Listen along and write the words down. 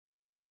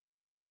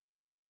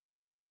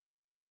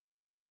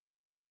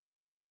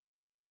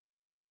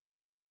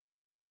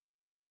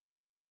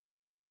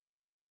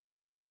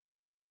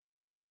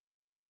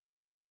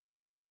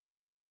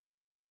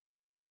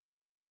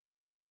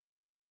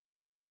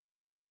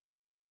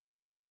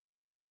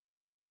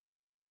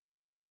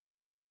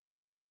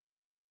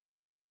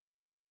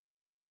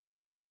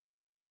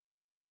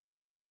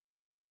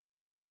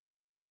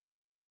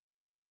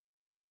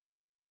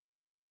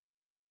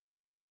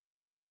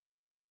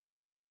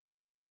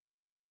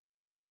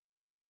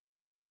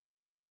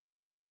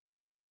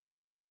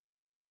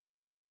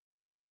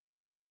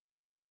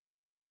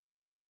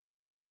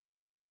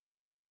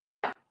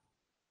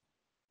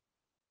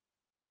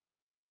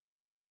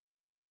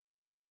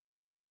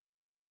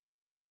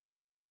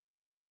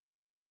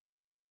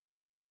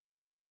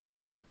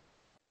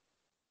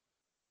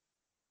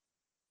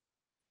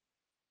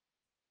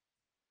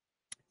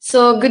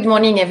So good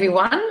morning,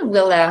 everyone.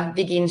 We'll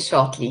begin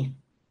shortly.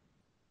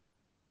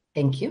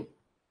 Thank you.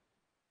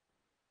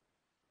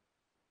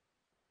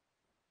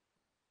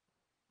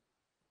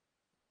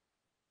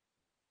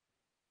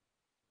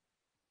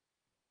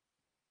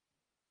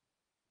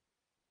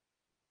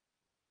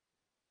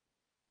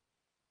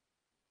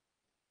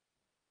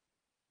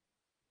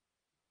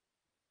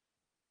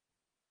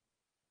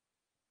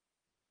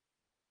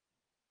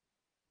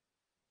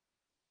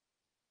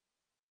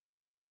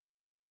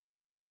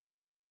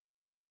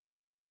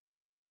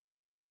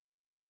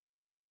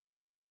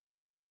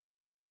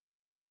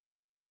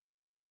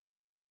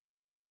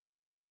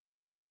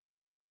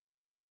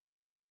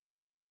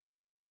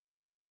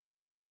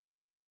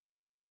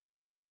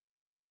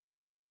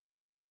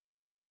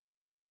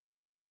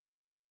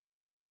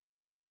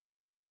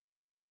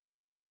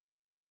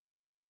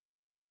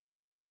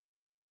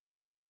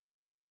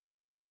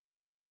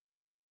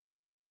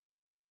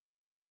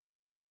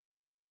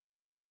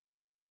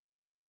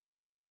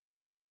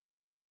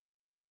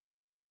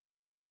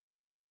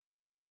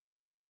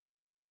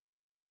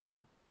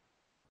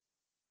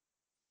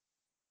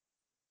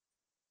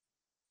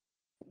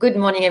 Good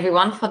morning,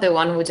 everyone. For the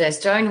one who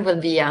just joined, we'll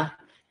be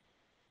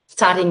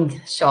starting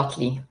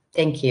shortly.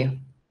 Thank you.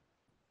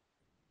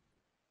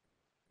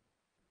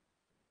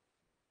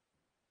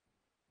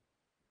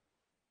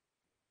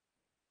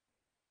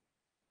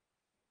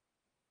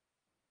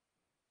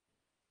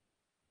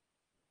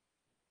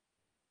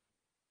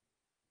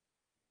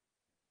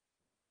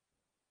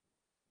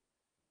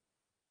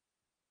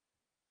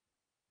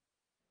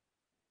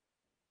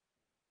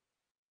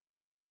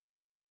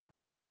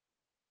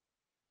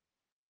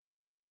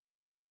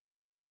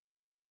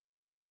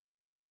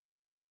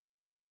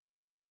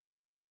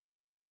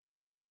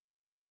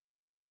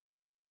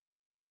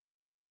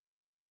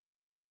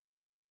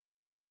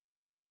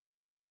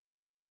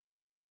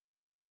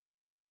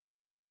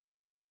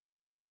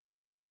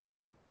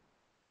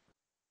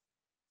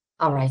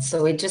 All right,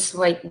 so we just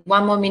wait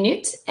one more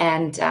minute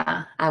and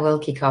I will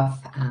kick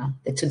off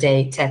the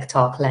Today Tech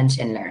Talk Lunch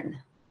and Learn.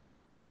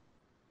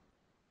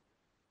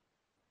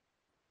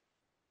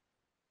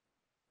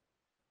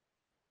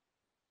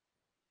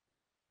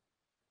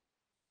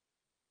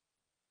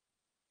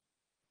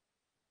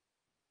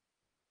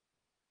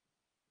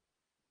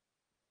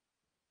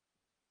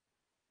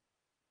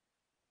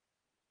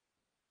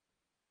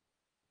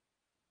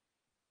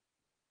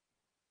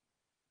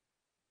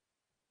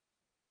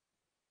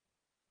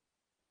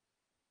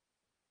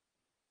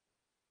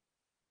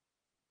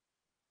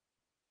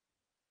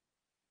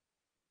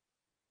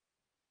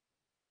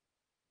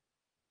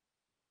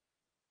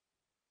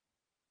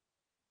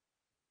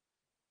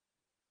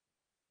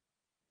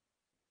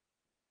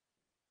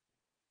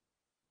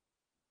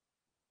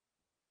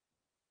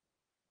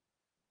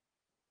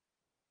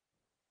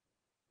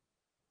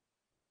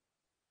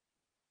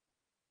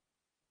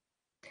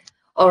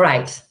 All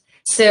right.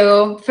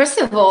 So first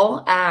of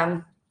all,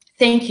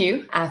 thank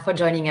you for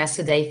joining us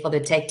today for the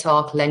Tech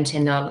Talk Lunch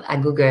and Learn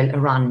at Google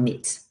around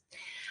Meet.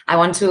 I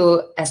want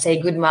to say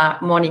good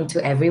morning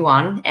to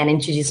everyone and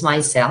introduce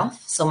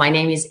myself. So my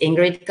name is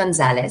Ingrid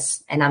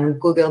Gonzalez, and I'm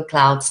Google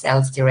Cloud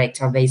Sales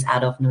Director based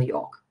out of New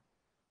York.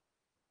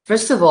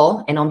 First of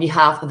all, and on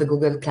behalf of the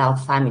Google Cloud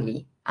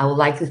family, I would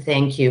like to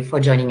thank you for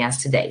joining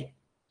us today.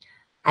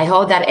 I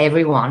hope that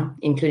everyone,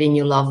 including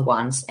your loved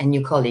ones and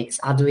your colleagues,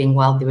 are doing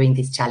well during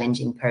this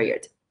challenging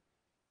period.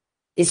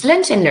 This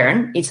Lunch and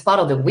Learn is part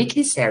of the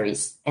weekly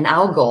series, and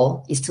our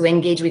goal is to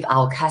engage with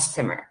our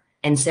customer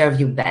and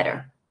serve you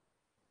better.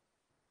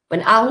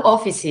 When our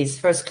offices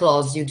first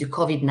closed due to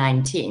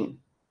COVID-19,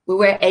 we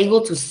were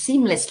able to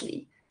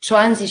seamlessly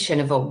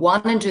transition over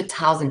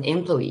 100,000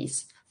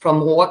 employees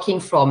from working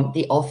from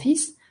the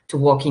office to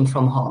working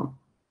from home.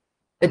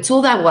 A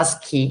tool that was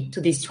key to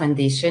this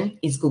transition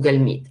is Google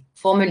Meet,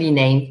 formerly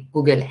named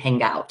Google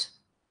Hangout.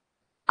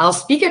 Our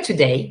speaker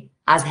today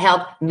has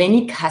helped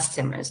many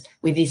customers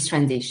with this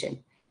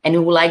transition, and we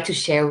would like to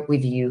share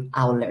with you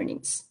our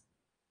learnings.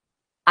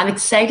 I'm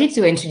excited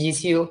to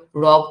introduce you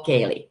Rob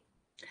Gailey.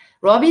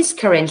 Rob is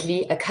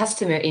currently a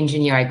customer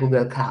engineer at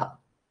Google Cloud.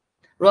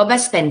 Rob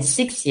has spent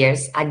 6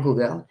 years at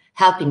Google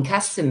helping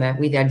customers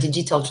with their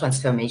digital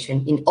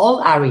transformation in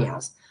all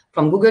areas,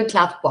 from Google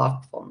Cloud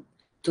Platform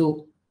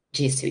to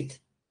G Suite.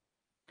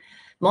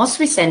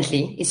 Most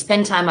recently, he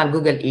spent time at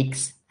Google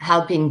X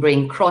helping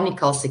bring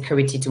Chronicle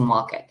security to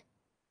market.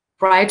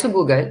 Prior to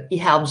Google, he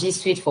helped G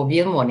Suite for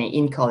Bill Money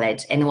in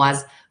college and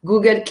was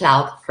Google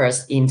Cloud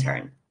first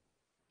intern.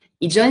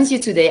 He joins you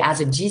today as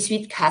a G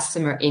Suite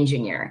customer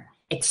engineer,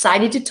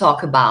 excited to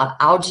talk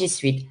about how G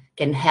Suite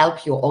can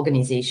help your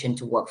organization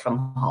to work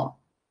from home.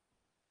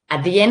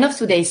 At the end of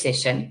today's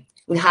session,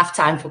 we'll have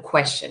time for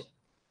questions.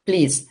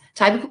 Please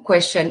type a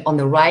question on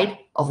the right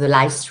of the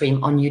live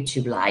stream on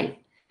YouTube Live,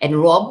 and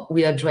Rob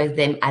will address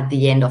them at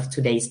the end of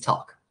today's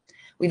talk.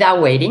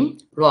 Without waiting,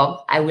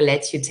 Rob, I will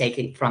let you take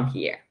it from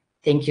here.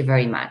 Thank you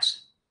very much.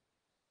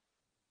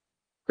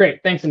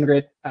 Great, thanks,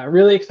 Ingrid.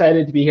 Really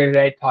excited to be here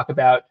today to talk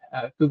about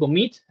Google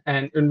Meet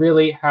and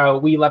really how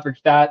we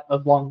leverage that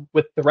along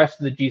with the rest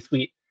of the G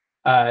Suite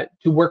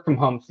to work from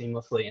home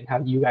seamlessly and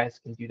how you guys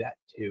can do that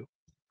too.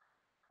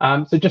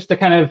 So just to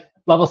kind of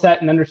level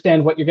set and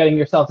understand what you're getting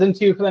yourselves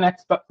into for the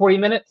next about 40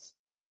 minutes.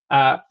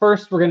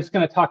 First, we're just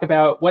going to talk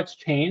about what's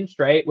changed,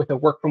 right, with the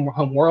work from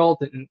home world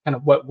and kind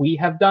of what we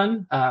have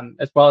done,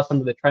 as well as some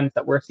of the trends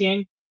that we're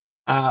seeing.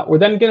 We're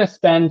then going to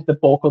spend the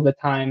bulk of the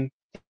time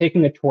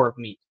taking a tour of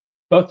Meet,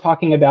 both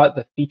talking about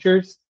the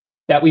features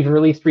that we've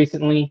released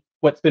recently,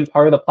 what's been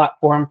part of the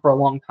platform for a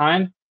long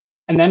time,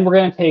 and then we're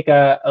going to take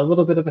a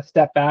little bit of a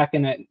step back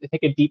and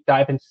take a deep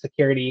dive into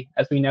security,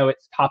 as we know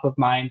it's top of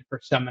mind for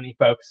so many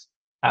folks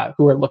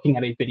who are looking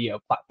at a video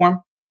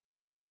platform.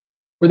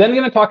 We're then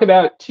going to talk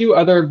about two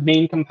other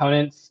main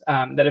components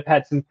that have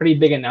had some pretty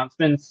big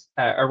announcements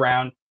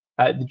around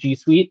the G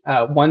Suite.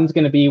 One's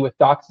going to be with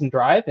Docs and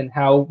Drive and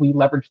how we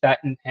leverage that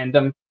in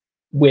tandem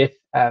with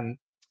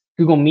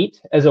Google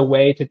Meet as a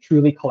way to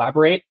truly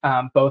collaborate,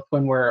 both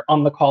when we're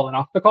on the call and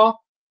off the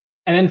call.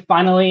 And then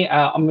finally,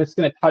 I'm just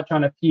going to touch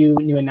on a few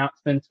new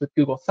announcements with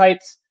Google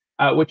Sites,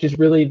 which is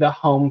really the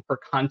home for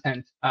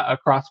content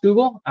across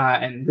Google,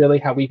 and really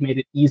how we've made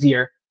it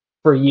easier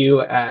for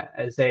you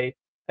as a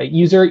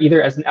user,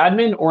 either as an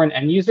admin or an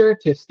end user,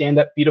 to stand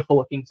up beautiful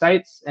looking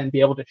sites and be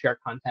able to share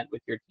content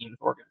with your team's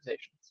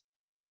organizations.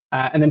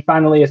 And then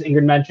finally, as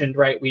Ingrid mentioned,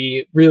 right,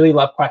 we really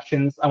love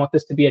questions. I want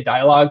this to be a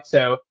dialogue.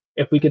 So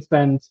if we could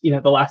spend,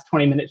 the last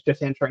 20 minutes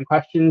just answering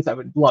questions, I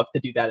would love to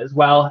do that as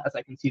well, as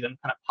I can see them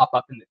kind of pop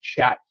up in the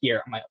chat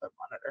here on my other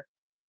monitor.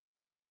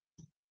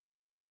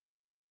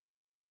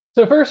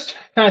 So first,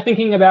 kind of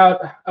thinking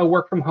about a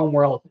work from home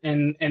world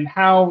and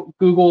how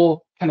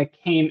Google kind of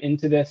came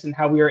into this and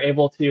how we were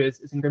able to, as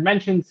Ingrid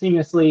mentioned,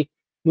 seamlessly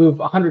move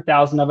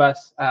 100,000 of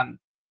us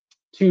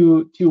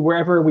to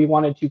wherever we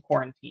wanted to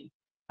quarantine.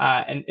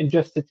 And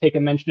just to take a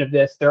mention of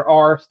this, there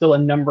are still a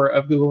number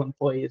of Google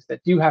employees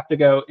that do have to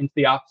go into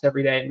the office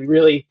every day. And we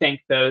really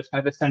thank those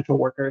kind of essential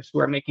workers who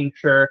are making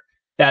sure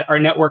that our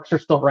networks are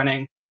still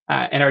running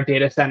and our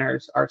data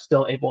centers are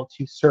still able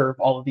to serve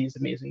all of these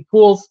amazing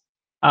tools.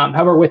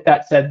 However, with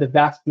that said, the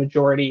vast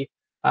majority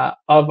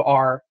of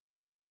our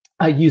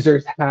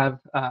users have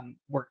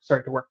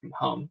started to work from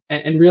home.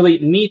 And really,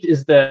 Meet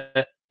is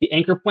the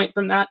anchor point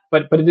from that,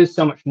 but it is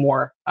so much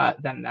more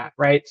than that,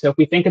 right? So if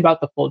we think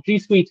about the full G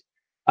Suite,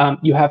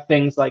 you have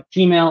things like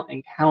Gmail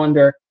and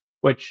Calendar,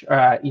 which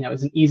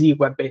is an easy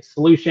web-based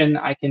solution.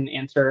 I can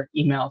answer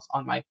emails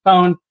on my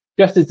phone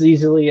just as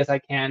easily as I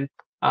can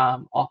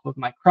off of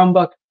my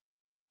Chromebook.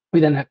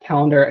 We then have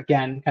Calendar,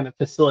 again, kind of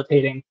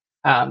facilitating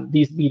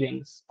these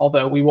meetings,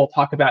 although we will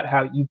talk about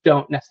how you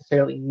don't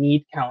necessarily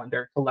need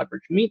Calendar to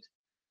leverage Meet.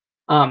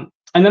 And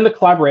then the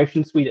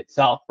collaboration suite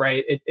itself,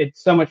 right?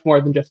 It's so much more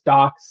than just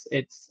docs.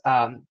 It's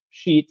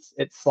sheets,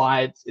 it's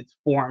slides, it's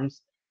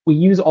forms. We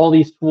use all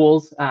these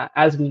tools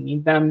as we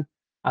need them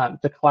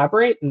to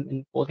collaborate,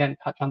 and we'll again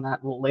touch on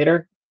that a little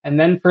later. And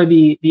then for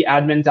the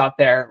admins out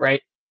there,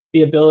 right?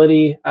 The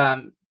ability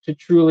to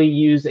truly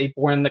use a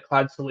born in the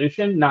cloud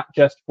solution, not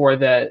just for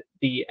the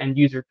end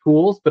user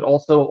tools, but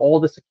also all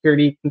the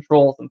security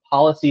controls and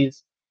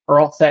policies are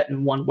all set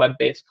in one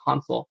web-based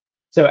console.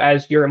 So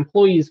as your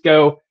employees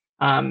go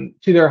to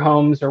their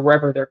homes or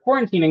wherever they're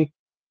quarantining,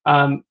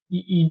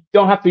 you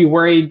don't have to be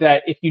worried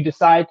that if you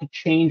decide to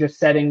change a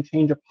setting,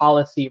 change a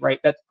policy, right,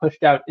 that's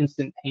pushed out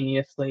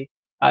instantaneously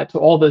to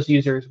all those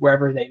users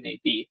wherever they may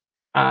be,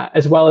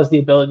 as well as the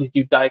ability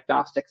to do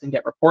diagnostics and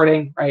get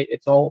reporting, right?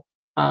 It's all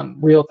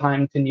real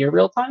time to near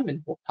real time,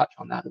 and we'll touch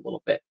on that a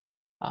little bit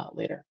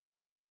later.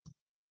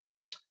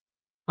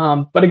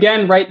 But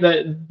again, right,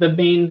 the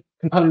main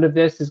component of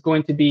this is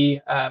going to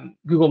be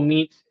Google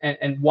Meet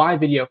and why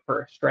video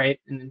first, right?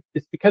 And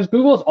it's because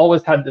Google has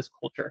always had this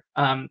culture.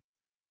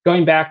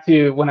 Going back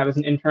to when I was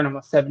an intern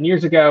almost 7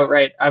 years ago,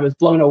 right, I was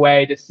blown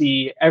away to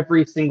see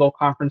every single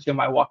conference room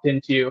I walked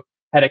into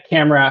had a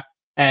camera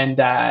and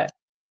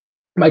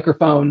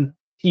microphone,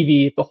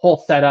 TV, the whole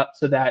setup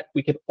so that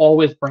we could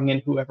always bring in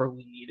whoever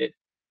we needed.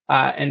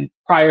 And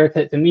prior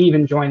to me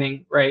even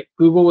joining, right,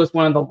 Google was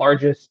one of the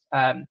largest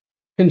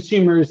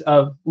consumers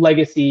of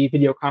legacy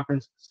video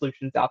conference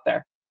solutions out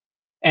there.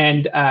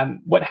 And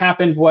what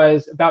happened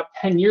was about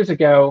 10 years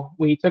ago,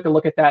 we took a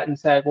look at that and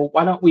said, well,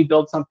 why don't we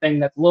build something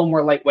that's a little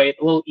more lightweight,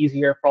 a little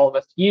easier for all of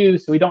us to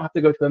use, so we don't have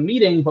to go to a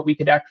meeting, but we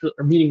could actually,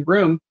 or meeting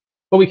room,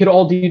 but we could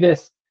all do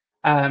this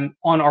on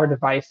our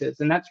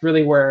devices. And that's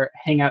really where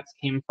Hangouts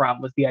came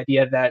from, was the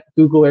idea that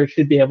Googlers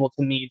should be able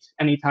to meet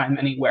anytime,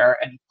 anywhere,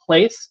 any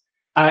place,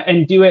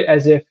 and do it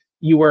as if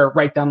you were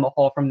right down the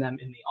hall from them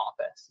in the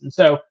office. And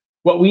so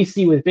what we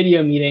see with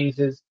video meetings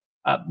is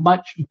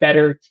much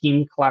better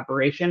team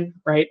collaboration,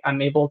 right?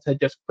 I'm able to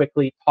just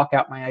quickly talk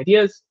out my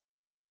ideas.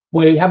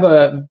 We have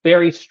a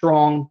very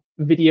strong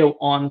video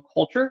on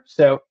culture.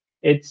 So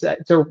it's a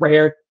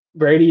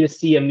rarity to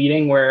see a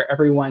meeting where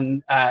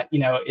everyone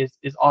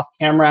is off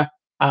camera.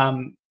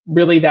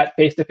 Really, that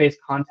face-to-face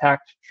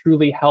contact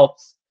truly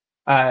helps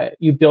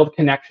you build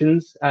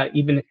connections,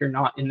 even if you're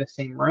not in the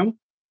same room.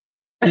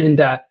 And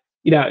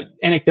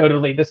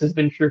anecdotally, this has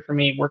been true for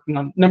me working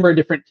on a number of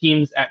different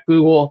teams at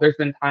Google. There's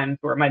been times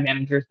where my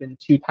manager's been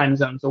 2 time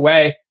zones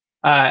away,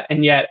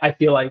 and yet I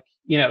feel like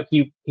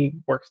he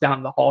works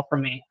down the hall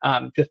from me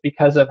just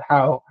because of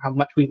how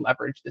much we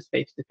leverage this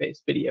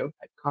face-to-face video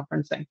type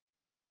conferencing.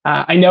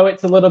 I know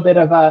it's a little bit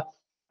of a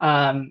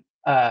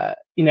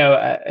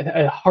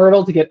a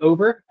hurdle to get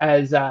over,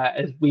 as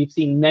we've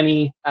seen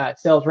many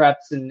sales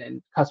reps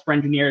and customer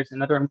engineers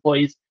and other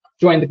employees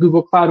join the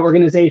Google Cloud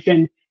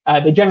organization.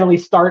 They generally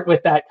start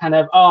with that kind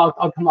of, oh,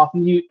 I'll come off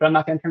mute, but I'm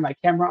not going to turn my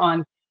camera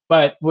on.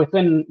 But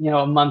within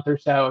a month or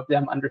so of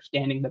them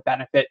understanding the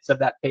benefits of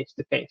that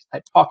face-to-face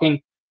type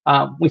talking,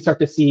 we start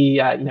to see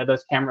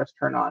those cameras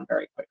turn on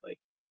very quickly.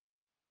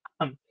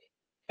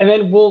 And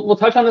then we'll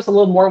touch on this a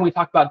little more when we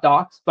talk about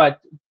docs,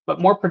 but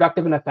more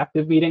productive and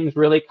effective meetings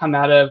really come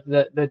out of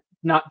the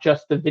not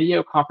just the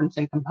video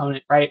conferencing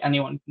component, right?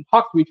 Anyone can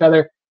talk to each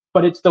other,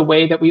 but it's the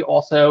way that we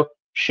also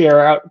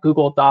share out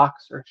Google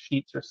Docs or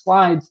Sheets or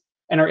slides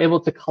and are able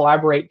to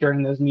collaborate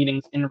during those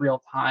meetings in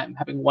real time.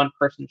 Having one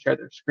person share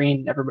their screen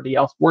and everybody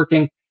else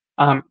working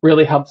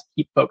really helps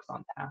keep folks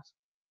on task.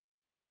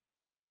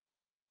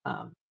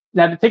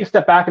 Now, to take a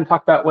step back and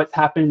talk about what's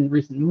happened in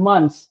recent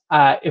months,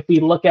 if we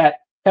look at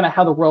kind of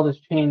how the world has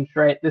changed,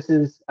 right? This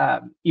is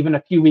even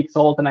a few weeks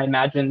old, and I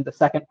imagine the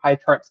second pie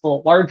chart's a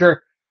little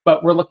larger,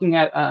 but we're looking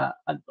at a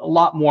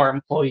lot more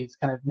employees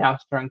kind of now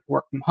starting to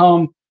work from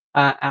home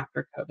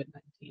after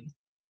COVID-19.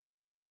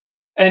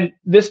 And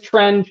this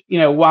trend,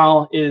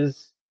 while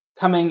is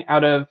coming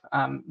out of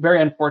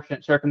very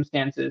unfortunate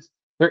circumstances,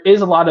 there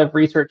is a lot of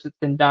research that's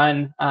been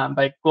done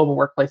by Global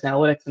Workplace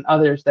Analytics and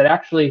others that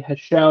actually has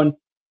shown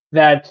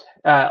that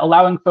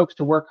allowing folks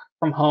to work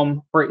from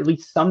home for at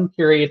least some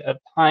period of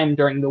time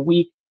during the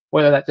week,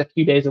 whether that's a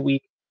few days a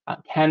week,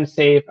 can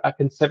save a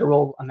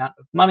considerable amount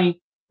of money.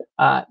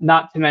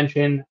 Not to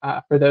mention,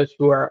 for those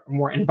who are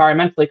more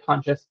environmentally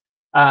conscious,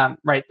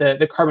 right,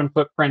 the carbon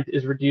footprint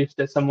is reduced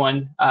as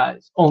someone's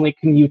only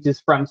commute is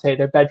from, say,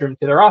 their bedroom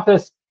to their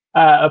office,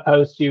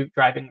 opposed to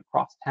driving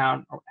across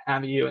town or what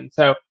have you. And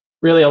so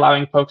really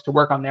allowing folks to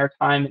work on their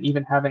time and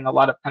even having a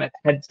lot of kind of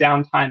heads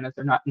down time as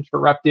they're not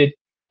interrupted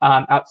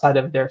outside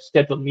of their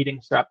scheduled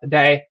meetings throughout the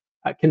day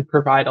can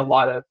provide a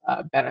lot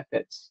of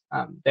benefits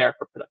there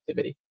for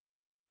productivity.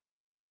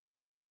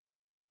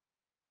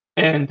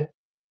 And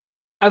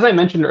as I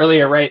mentioned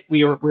earlier, right,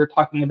 we were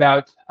talking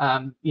about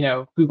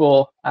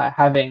Google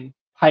having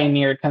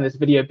pioneered kind of this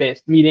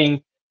video-based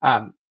meeting,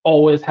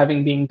 always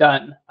having being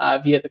done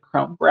via the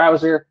Chrome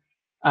browser.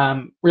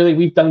 Really,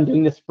 we've been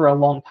doing this for a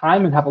long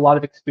time and have a lot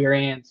of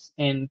experience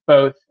in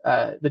both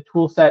the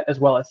tool set as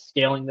well as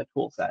scaling the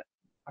tool set.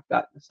 I'll talk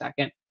about in a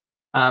second.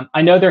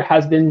 I know there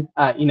has been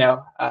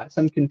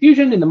some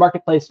confusion in the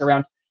marketplace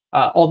around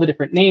all the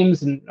different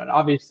names, and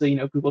obviously,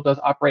 Google does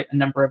operate a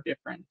number of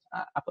different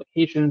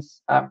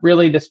applications.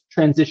 Really, this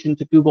transition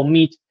to Google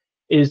Meet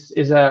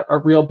is a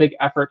real big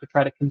effort to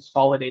try to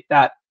consolidate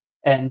that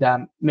and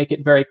make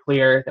it very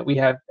clear that we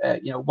have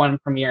one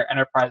premier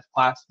enterprise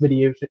class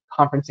video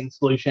conferencing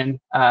solution,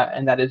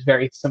 and that is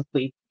very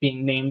simply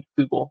being named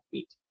Google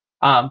Meet.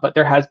 But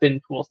there has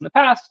been tools in the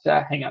past,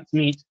 Hangouts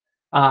Meet,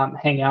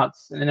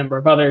 Hangouts, and a number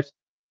of others,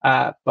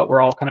 but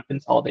we're all kind of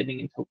consolidating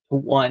into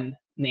one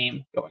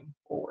name going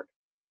forward.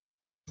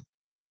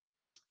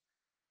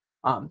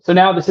 So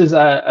now this is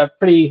a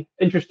pretty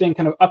interesting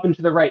kind of up and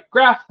to the right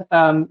graph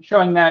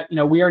showing that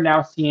we are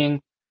now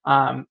seeing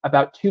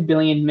about 2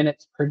 billion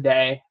minutes per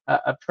day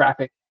of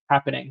traffic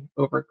happening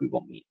over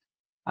Google Meet.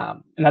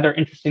 Another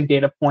interesting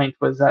data point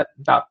was that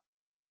about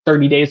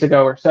 30 days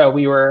ago or so,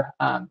 we were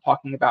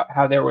talking about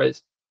how there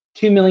was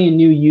 2 million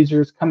new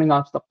users coming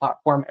onto the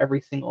platform every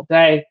single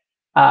day.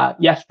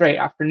 Yesterday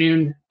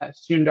afternoon,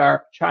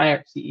 Sundar Pichai,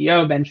 our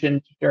CEO,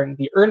 mentioned during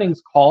the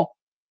earnings call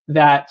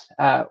that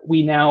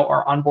we now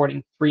are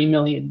onboarding 3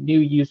 million new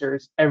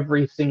users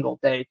every single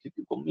day to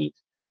Google Meet.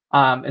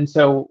 And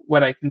so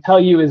what I can tell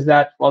you is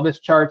that while this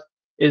chart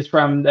is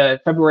from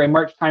the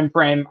February-March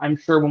timeframe, I'm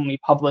sure when we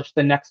publish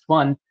the next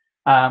one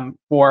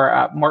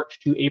for March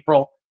to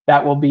April,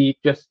 that will be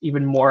just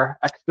even more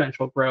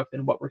exponential growth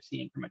in what we're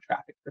seeing from a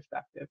traffic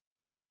perspective.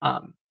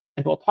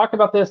 And we'll talk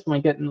about this when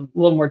we get in a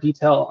little more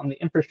detail on the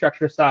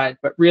infrastructure side,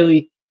 but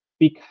really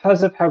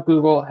because of how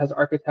Google has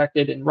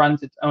architected and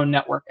runs its own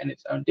network and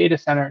its own data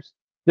centers,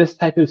 this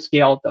type of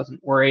scale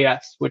doesn't worry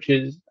us, which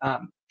is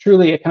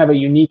truly a kind of a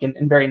unique and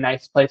very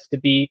nice place to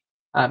be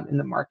in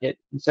the market.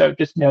 And so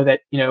just know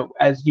that,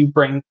 as you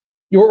bring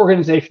your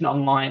organization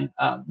online,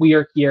 we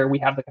are here, we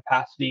have the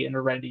capacity, and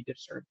we're ready to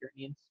serve your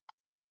needs.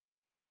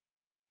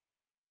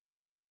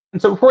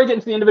 And so before we get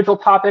into the individual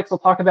topics, we'll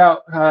talk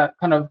about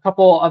kind of a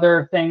couple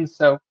other things.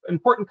 So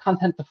important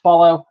content to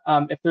follow.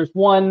 If there's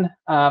one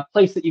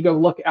place that you go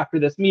look after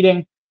this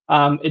meeting,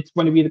 it's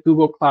going to be the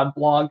Google Cloud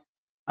blog.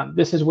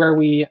 This is where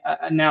we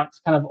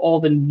announce kind of all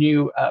the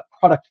new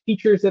product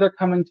features that are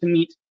coming to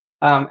Meet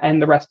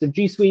and the rest of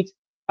G Suite,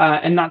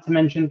 and not to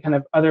mention kind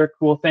of other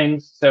cool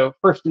things. So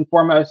first and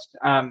foremost,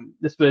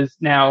 this was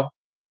now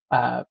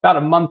about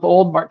a month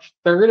old, March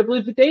 3rd, I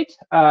believe the date,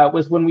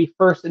 was when we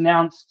first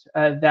announced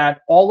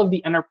that all of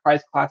the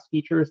enterprise class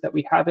features that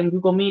we have in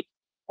Google Meet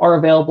are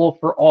available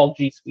for all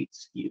G Suite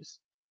SKUs.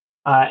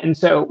 And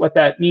so what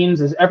that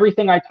means is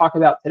everything I talk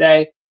about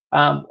today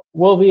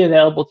will be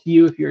available to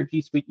you if you're a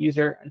G Suite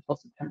user until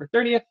September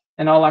 30th.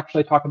 And I'll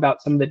actually talk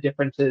about some of the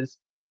differences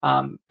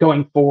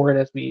going forward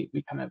as we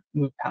kind of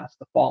move past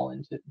the fall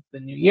into the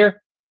new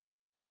year.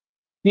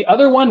 The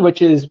other one,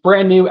 which is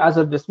brand new as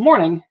of this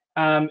morning,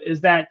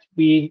 is that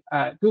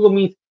Google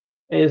Meet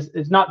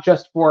is not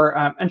just for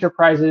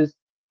enterprises.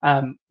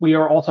 We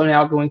are also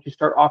now going to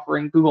start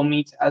offering Google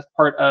Meet as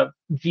part of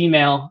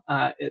Gmail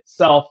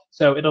itself.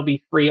 So it'll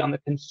be free on the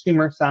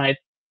consumer side,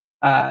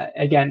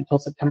 again, until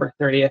September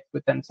 30th,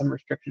 with then some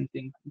restrictions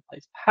being put in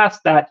place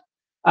past that.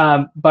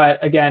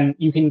 But again,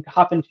 you can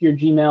hop into your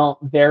Gmail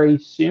very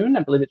soon.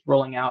 I believe it's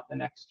rolling out the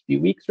next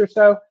few weeks or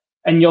so.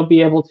 And you'll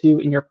be able to,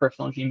 in your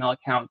personal Gmail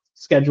account,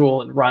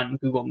 schedule and run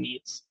Google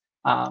Meets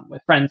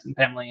with friends and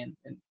family and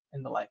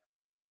the like.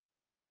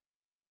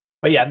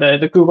 But yeah,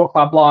 the Google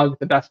Cloud blog,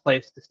 the best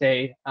place to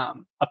stay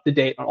up to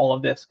date on all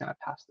of this kind of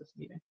past this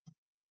meeting.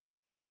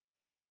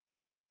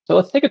 So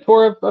let's take a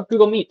tour of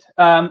Google Meet.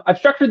 I've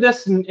structured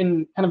this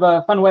in kind of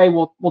a fun way.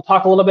 We'll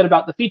talk a little bit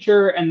about the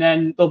feature, and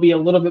then there'll be a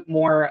little bit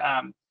more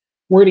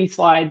wordy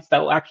slides that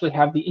will actually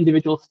have the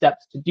individual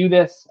steps to do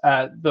this.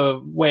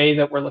 The way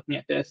that we're looking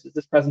at this is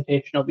this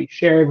presentation will be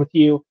shared with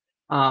you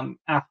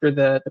after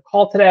the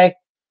call today.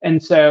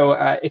 And so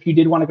if you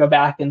did want to go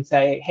back and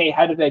say, hey,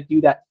 how did I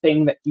do that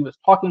thing that he was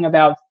talking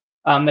about?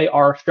 They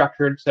are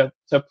structured. So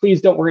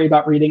please don't worry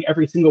about reading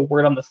every single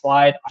word on the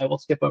slide. I will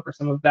skip over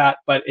some of that,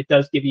 but it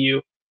does give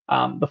you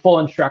the full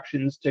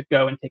instructions to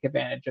go and take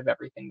advantage of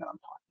everything that I'm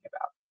talking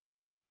about.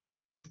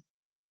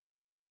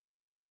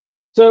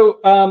 So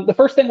the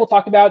first thing we'll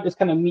talk about is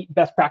kind of Meet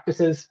best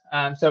practices.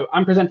 So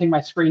I'm presenting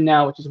my screen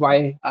now, which is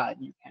why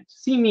you can't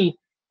see me.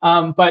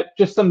 But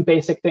just some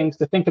basic things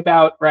to think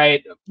about,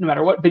 right? No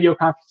matter what video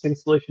conferencing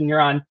solution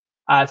you're on.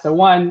 So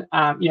one,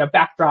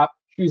 backdrop,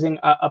 choosing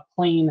a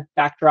plain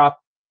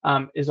backdrop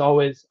is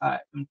always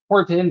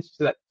important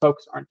so that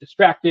folks aren't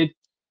distracted.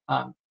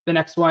 The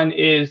next one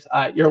is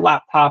your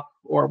laptop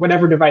or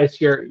whatever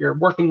device you're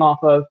working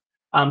off of.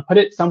 Put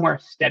it somewhere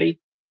steady.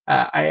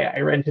 I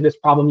ran into this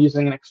problem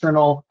using an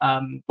external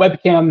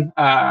webcam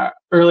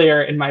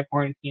earlier in my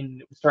quarantine.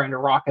 It was starting to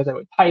rock as I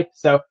would type.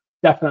 So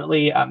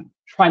definitely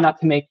try not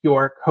to make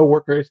your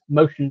coworkers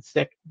motion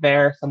sick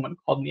there. Someone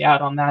called me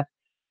out on that.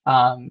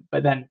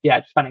 But then, yeah,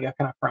 just finding a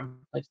kind of firm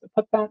place to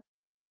put that.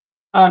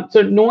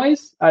 So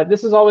noise,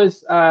 this is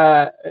always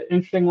an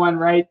interesting one,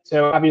 right?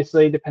 So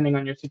obviously, depending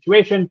on your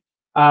situation,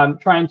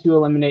 trying to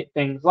eliminate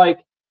things like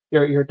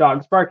your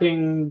dog's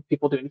barking,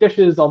 people doing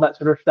dishes, all that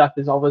sort of stuff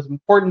is always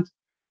important.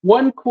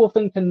 One cool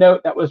thing to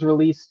note that was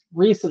released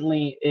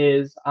recently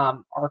is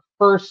our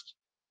first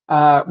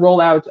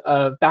rollout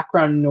of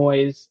background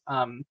noise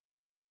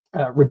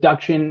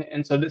reduction.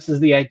 And so this is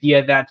the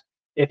idea that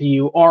if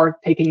you are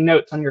taking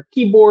notes on your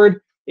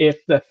keyboard,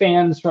 if the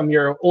fans from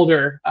your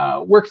older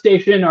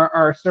workstation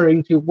are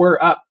starting to whir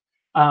up,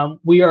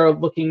 we are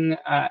looking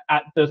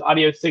at those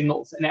audio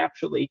signals and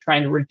actually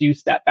trying to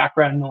reduce that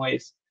background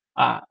noise.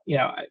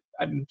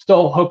 I'm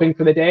still hoping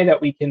for the day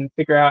that we can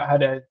figure out how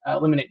to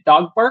eliminate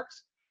dog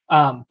barks.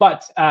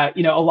 But a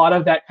lot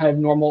of that kind of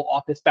normal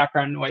office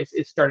background noise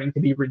is starting to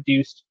be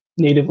reduced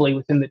natively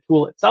within the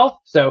tool itself.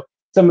 So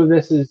some of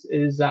this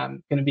is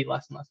going to be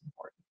less and less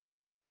important.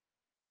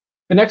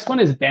 The next one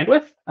is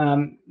bandwidth.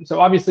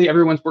 So obviously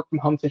everyone's work from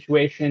home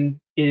situation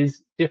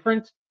is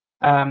different.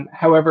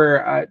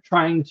 However,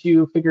 trying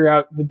to figure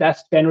out the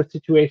best bandwidth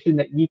situation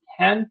that you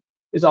can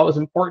is always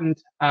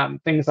important.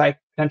 Things like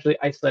potentially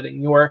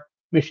isolating your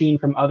machine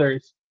from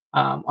others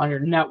on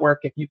your network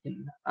if you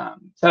can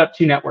set up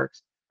two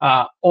networks.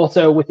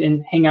 Also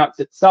within Hangouts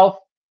itself,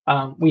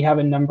 we have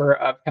a number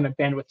of kind of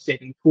bandwidth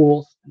saving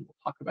tools, and we'll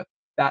talk about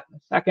that in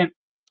a second.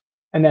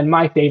 And then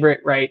my favorite,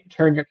 right,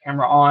 turn your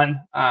camera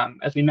on.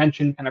 As we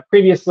mentioned kind of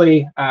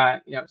previously,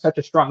 such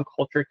a strong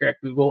culture here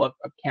at Google of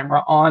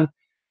camera on,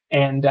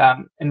 and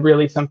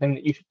really something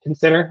that you should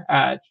consider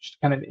just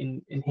kind of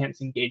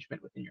enhance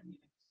engagement within your meeting.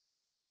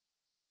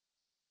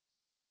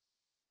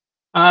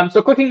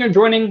 So clicking or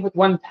joining with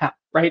one tap,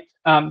 right?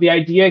 The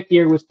idea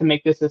here was to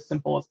make this as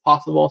simple as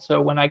possible.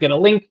 So when I get a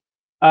link,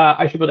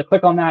 I should be able to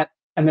click on that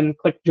and then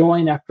click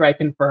join after I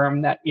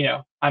confirm that,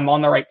 I'm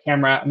on the right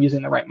camera, I'm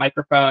using the right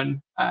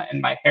microphone,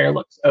 and my hair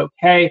looks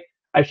okay.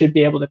 I should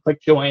be able to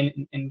click join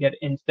and get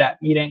into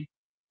that meeting.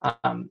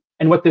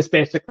 And what this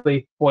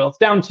basically boils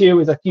down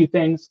to is a few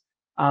things.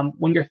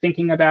 When you're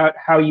thinking about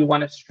how you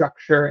want to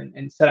structure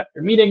and set up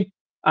your meeting,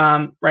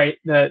 right,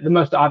 the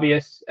most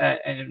obvious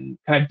and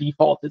kind of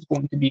default is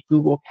going to be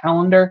Google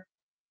Calendar.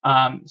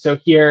 So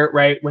here,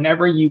 right,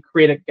 whenever you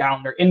create a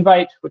calendar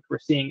invite, which we're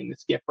seeing in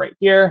this GIF right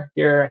here,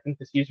 I think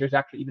this user is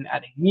actually even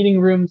adding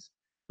meeting rooms.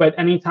 But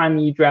anytime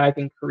you drag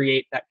and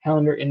create that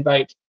calendar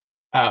invite,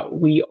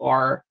 we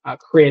are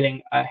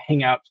creating a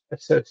Hangout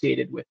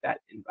associated with that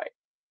invite.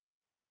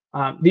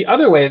 The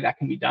other way that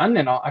can be done,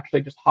 and I'll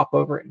actually just hop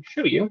over and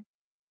show you,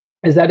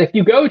 is that if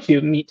you go to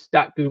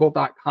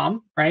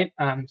meet.google.com, right?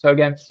 So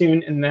again,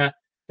 soon in the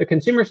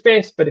consumer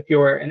space, but if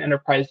you're an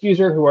enterprise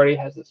user who already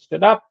has this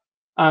stood up,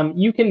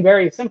 you can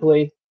very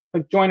simply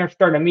click join or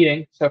start a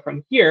meeting. So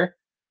from here,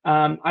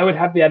 I would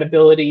have that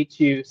ability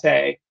to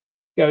say,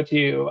 go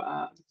to,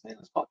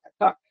 let's call it Tech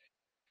Talk.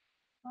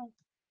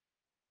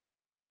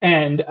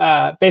 And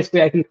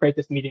basically I can create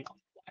this meeting on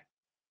the fly.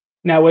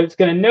 Now what it's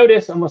going to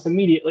notice almost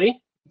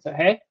immediately, so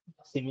hey,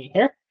 see me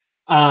here,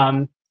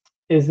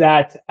 is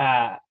that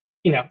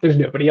there's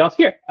nobody else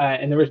here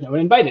and there was no one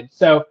invited.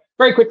 So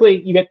very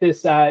quickly you get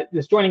this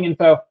this joining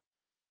info.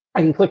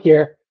 I can click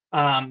here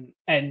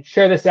and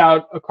share this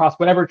out across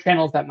whatever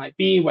channels that might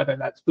be, whether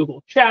that's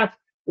Google Chat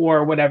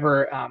or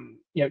whatever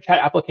chat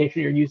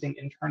application you're using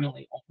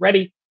internally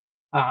already,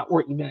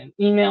 or even an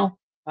email.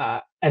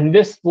 And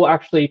this will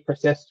actually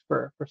persist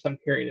for some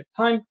period of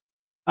time.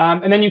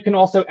 And then you can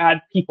also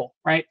add people,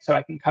 right? So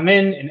I can come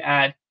in and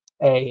add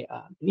an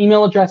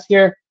email address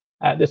here.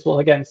 This will,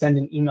 again, send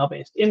an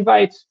email-based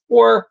invite,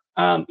 or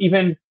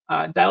even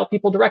dial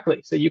people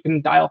directly. So you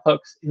can dial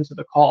folks into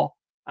the call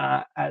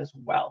as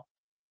well.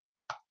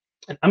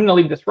 And I'm going to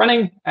leave this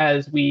running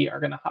as we are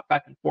going to hop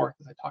back and forth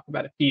as I talk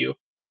about a few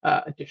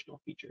additional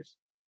features.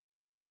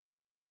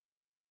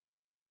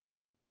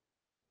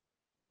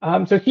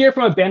 So here,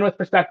 from a bandwidth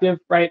perspective,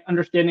 right,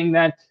 understanding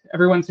that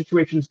everyone's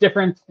situation is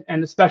different,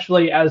 and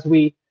especially as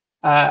we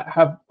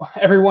have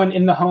everyone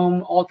in the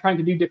home all trying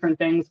to do different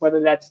things,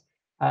 whether that's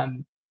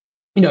trying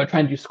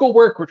to do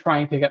schoolwork or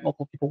trying to get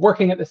multiple people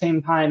working at the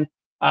same time,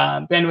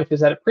 bandwidth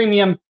is at a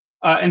premium.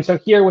 And so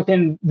here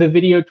within the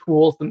video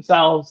tools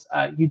themselves,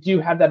 you do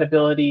have that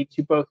ability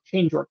to both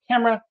change your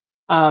camera,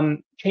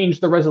 change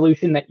the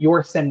resolution that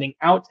you're sending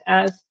out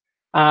as,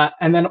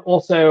 and then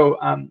also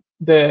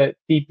the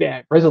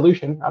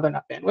resolution, rather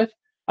not bandwidth,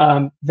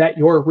 that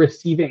you're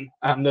receiving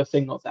those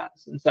signals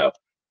as. And so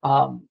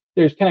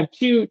there's kind of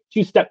two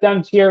step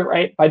downs here,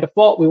 right? By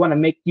default, we want to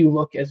make you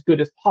look as good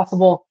as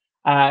possible.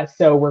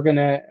 So we're going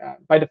to,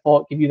 by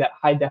default, give you that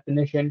high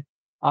definition.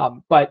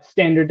 But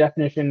standard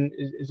definition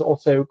is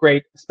also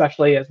great,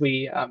 especially as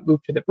we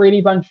move to the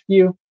Brady Bunch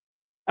view.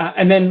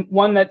 And then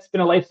one that's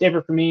been a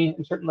lifesaver for me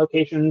in certain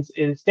locations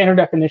is standard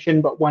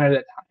definition, but one at a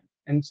time.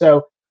 And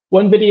so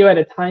one video at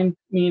a time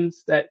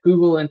means that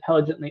Google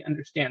intelligently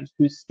understands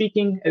who's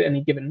speaking at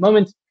any given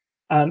moment,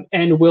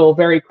 and will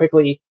very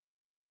quickly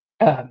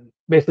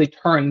basically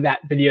turn that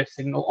video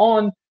signal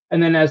on.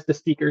 And then as the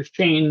speakers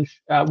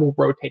change, we'll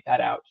rotate that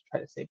out to try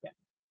to save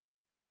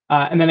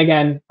bandwidth. And then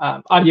again,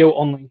 audio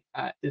only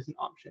is an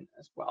option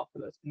as well for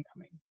those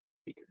incoming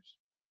speakers.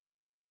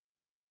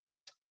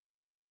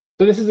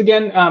 So this is,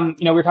 again,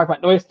 we were talking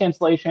about noise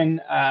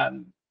cancellation.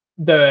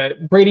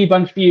 The Brady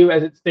Bunch view,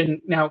 as it's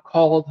been now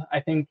called, I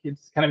think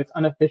it's kind of its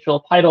unofficial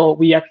title.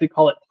 We actually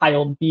call it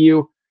tiled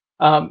view,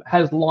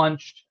 has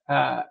launched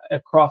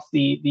across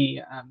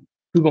the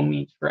Google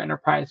Meet for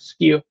Enterprise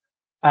SKU.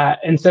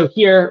 And so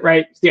here,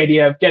 right, it's the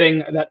idea of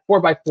getting that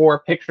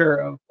 4x4 picture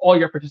of all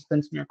your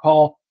participants in your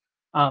call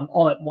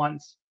all at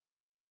once.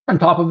 On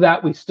top of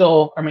that, we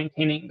still are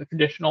maintaining the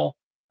traditional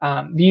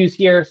views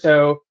here.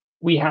 So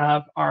we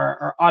have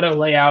our auto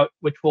layout,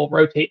 which will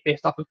rotate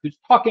based off of who's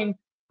talking.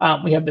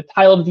 We have the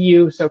tiled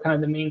view, so kind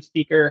of the main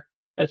speaker,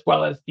 as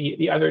well as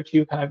the other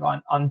two kind of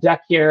on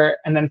deck here.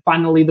 And then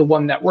finally, the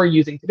one that we're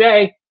using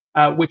today,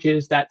 which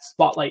is that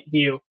spotlight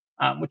view,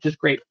 which is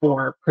great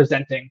for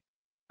presenting.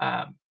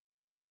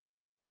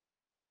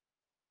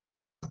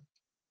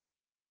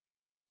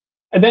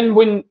 And then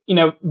when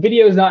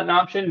video is not an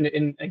option,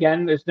 and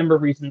again, there's a number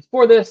of reasons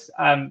for this.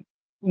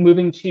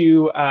 Moving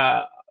to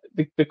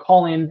the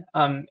call-in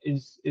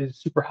is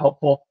super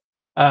helpful.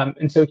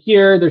 And so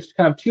here, there's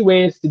kind of two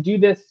ways to do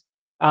this.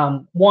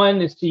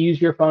 One is to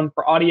use your phone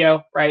for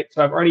audio, right?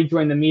 So I've already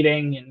joined the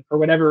meeting, and for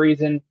whatever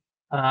reason,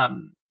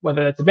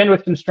 whether it's a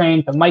bandwidth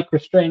constraint, a mic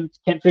restraint,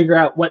 can't figure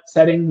out what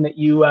setting that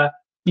you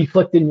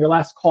flicked in your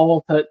last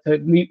call to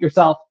mute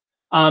yourself.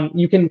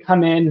 You can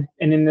come in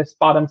and in this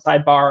bottom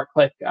sidebar,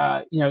 click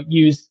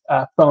use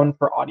phone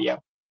for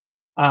audio.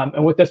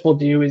 And what this will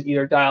do is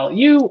either dial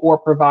you or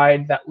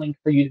provide that link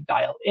for you to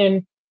dial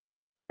in.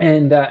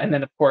 And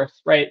then, of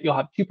course, right, you'll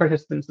have two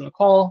participants in the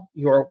call,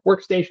 your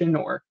workstation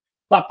or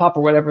laptop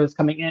or whatever is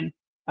coming in,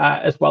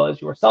 as well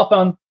as your cell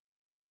phone.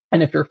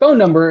 And if your phone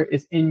number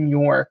is in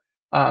your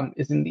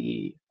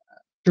the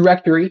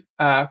directory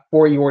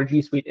for your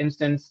G Suite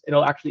instance,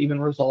 it'll actually even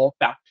resolve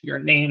back to your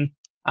name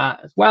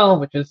as well,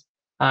 which is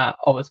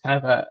always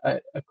kind of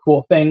a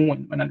cool thing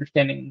when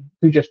understanding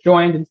who just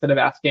joined instead of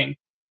asking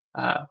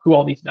who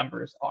all these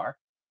numbers are.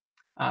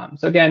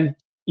 So again,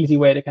 easy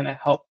way to kind of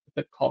help with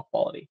the call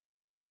quality.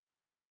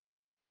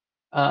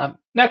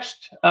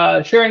 Next,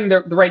 sharing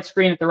the right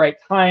screen at the right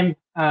time.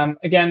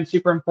 Again,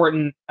 super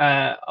important.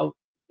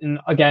 And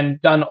again,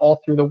 done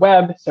all through the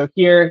web. So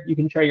here you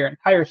can share your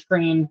entire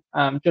screen,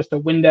 just a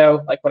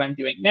window like what I'm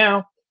doing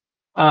now,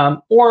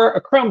 or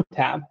a Chrome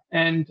tab.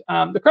 And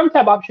the Chrome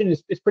tab option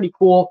is pretty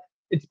cool.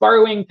 It's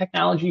borrowing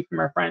technology from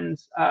our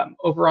friends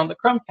over on the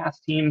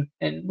Chromecast team.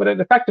 And what it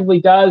effectively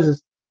does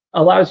is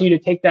allows you to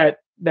take that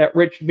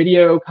rich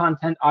video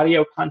content,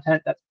 audio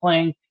content that's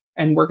playing,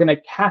 and we're going to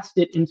cast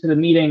it into the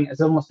meeting as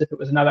almost if it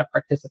was another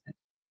participant.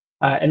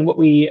 And what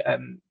we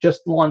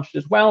just launched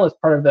as well as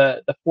part of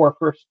the four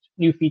first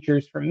new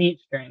features for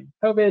Meet during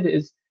COVID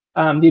is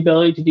the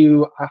ability to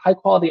do high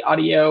quality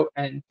audio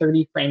and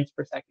 30 frames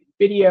per second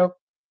video.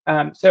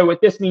 So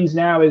what this means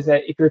now is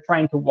that if you're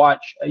trying to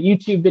watch a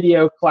YouTube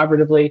video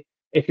collaboratively,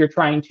 if you're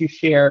trying to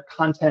share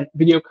content,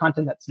 video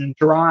content that's in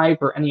Drive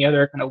or any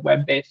other kind of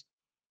web-based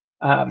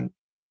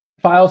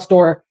file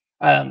store,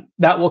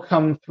 that will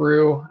come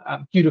through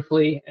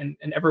beautifully, and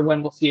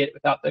everyone will see it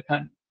without the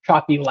kind of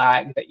choppy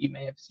lag that you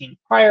may have seen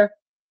prior.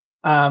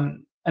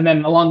 And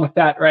then along with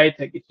that, right,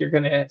 if you're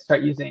going to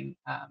start using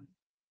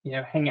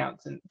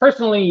Hangouts, and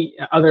personally,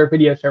 other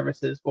video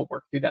services will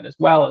work through that as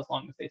well, as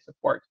long as they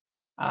support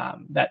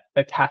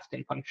the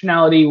casting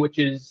functionality, which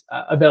is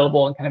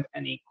available in kind of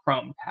any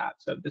Chrome tab.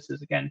 So this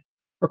is, again,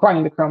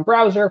 requiring the Chrome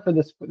browser for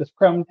this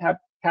Chrome tab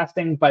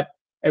casting, but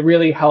it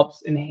really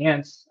helps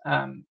enhance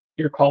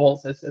your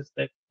calls as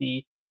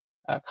the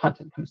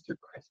content comes through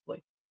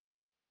crisply.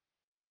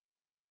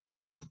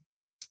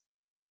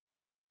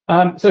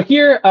 So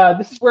here,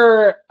 this is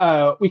where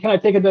we kind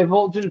of take a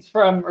divergence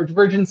from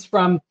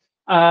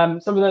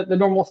some of the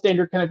normal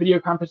standard kind of video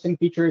conferencing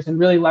features and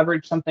really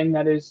leverage something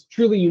that is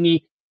truly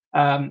unique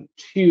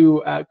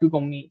to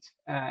Google Meet.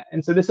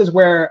 And so this is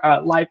where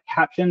live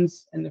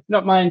captions, and if you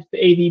don't mind, the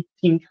AV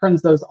team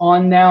turns those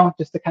on now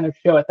just to kind of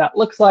show what that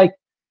looks like.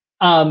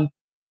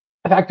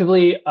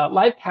 Effectively,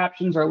 live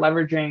captions are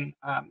leveraging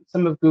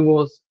some of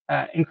Google's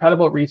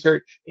incredible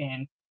research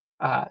in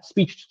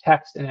speech to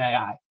text and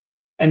AI.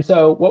 And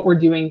so what we're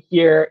doing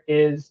here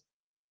is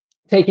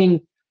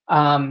taking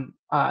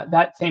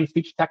that same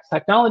speech text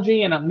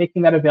technology and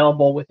making that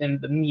available within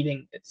the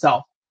meeting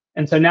itself.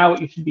 And so now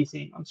what you should be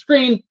seeing on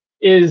screen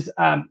is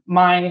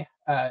my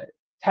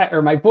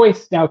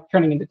voice now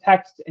turning into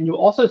text, and you'll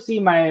also see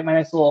my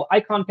nice little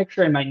icon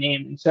picture and my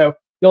name. And so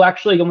you'll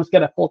actually almost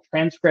get a full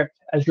transcript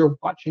as you're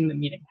watching the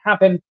meeting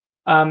happen.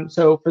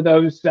 So for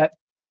those that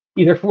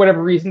either for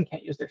whatever reason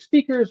can't use their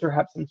speakers or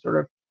have some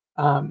sort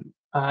of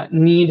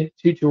need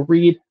to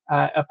read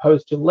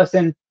opposed to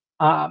listen,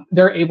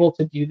 they're able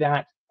to do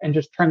that and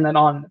just turn that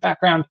on in the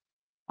background.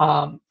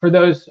 For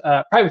those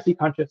privacy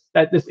conscious,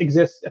 that this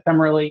exists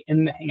ephemerally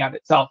in the Hangout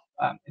itself.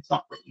 It's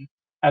not written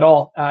at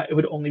all. It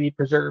would only be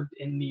preserved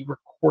in the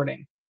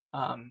recording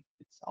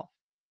itself.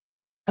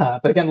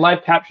 But again,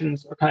 live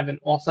captions are kind of an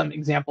awesome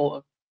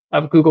example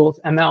of Google's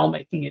ML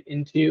making it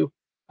into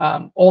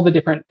all the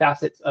different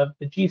facets of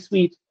the G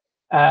Suite.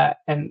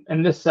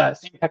 And this same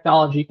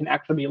technology can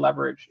actually be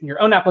leveraged in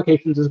your own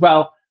applications as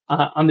well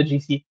on the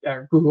GC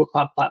or Google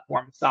Cloud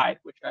Platform side,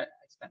 which I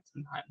spent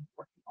some time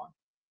working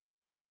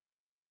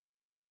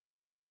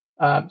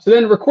on. So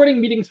then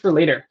recording meetings for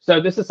later.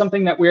 So this is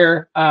something that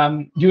we're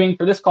doing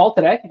for this call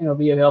today, and it'll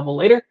be available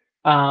later.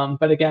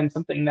 But again,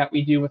 something that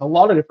we do with a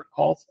lot of different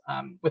calls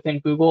within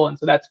Google. And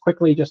so that's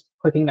quickly just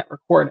clicking that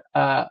record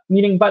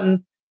meeting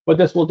button. What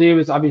this will do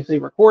is obviously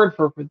record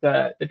for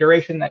the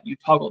duration that you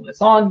toggle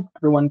this on.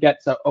 Everyone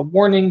gets a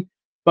warning,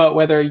 but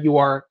whether you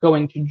are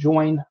going to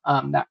join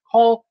that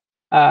call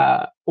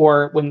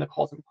or when the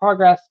call's in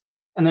progress.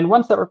 And then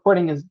once that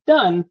recording is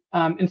done,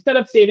 instead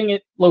of saving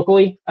it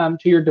locally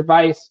to your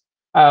device,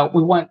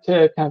 we want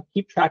to kind of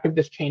keep track of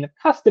this chain of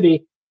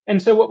custody. And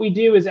so what we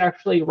do is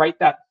actually write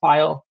that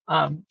file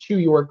to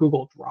your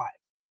Google Drive.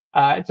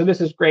 And so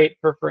this is great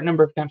for a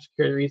number of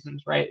security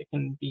reasons, right? It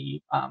can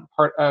be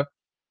part of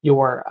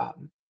your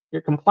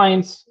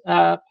compliance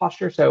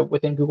posture. So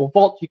within Google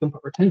Vault, you can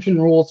put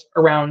retention rules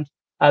around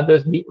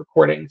those Meet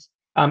recordings.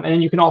 And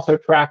then you can also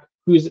track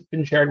who's it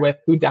been shared with,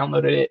 who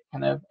downloaded it,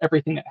 kind of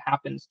everything that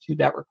happens to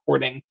that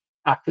recording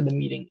after the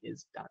meeting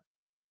is done.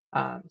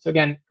 So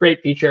again,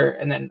 great feature,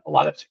 and then a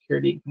lot of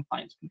security and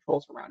compliance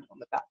controls around it on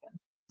the back end.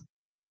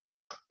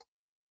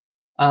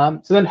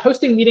 So then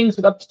hosting meetings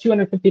with up to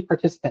 250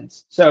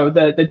 participants. So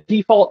the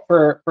default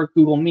for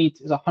Google Meet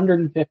is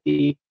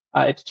 150.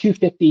 It's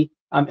 250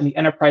 in the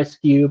enterprise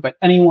SKU, but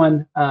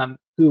anyone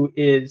who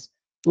is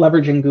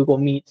leveraging Google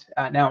Meet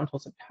now until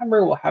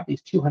September will have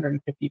these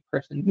 250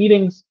 person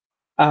meetings.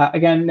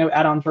 Again, no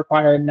add-ons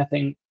required,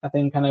 nothing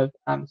kind of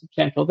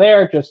substantial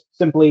there. Just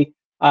simply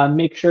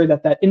make sure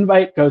that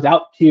invite goes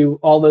out to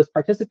all those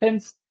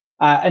participants,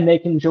 and they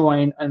can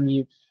join,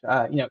 unmute,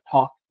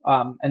 talk,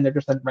 and they're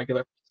just a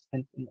regular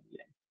participant in the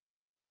meeting.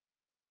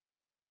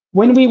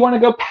 When we want to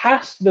go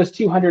past those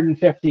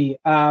 250,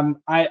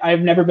 I've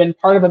never been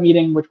part of a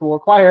meeting which will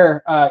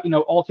require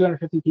all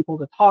 250 people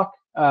to talk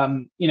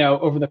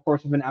over the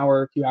course of an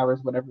hour, 2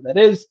 hours, whatever that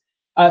is.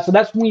 So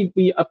that's when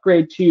we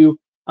upgrade to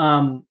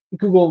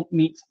Google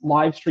Meet's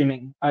live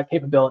streaming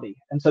capability.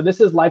 And so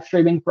this is live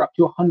streaming for up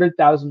to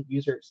 100,000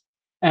 users.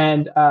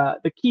 And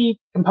the key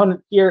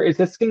component here is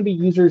this is going to be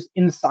users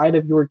inside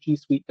of your G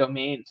Suite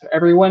domain. So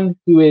everyone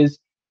who is,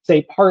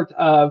 say, part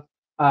of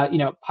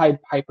Pied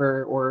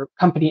Piper or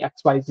company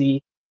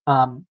XYZ,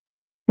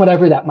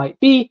 whatever that might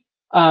be,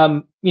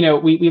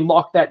 we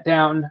lock that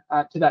down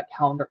to that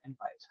calendar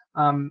invite.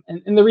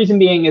 And the reason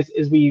being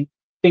is we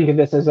think of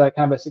this as a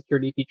kind of a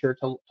security feature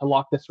to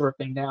lock this sort of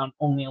thing down,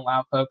 only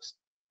allow folks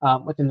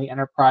within the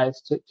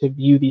enterprise to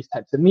view these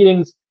types of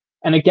meetings.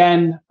 And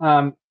again,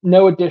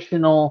 no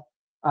additional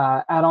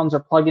add-ons or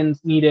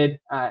plugins needed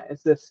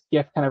as this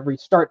GIF kind of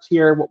restarts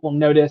here. What we'll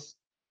notice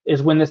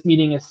is when this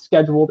meeting is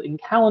scheduled in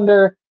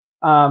Calendar,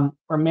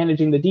 we're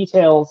managing the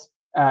details,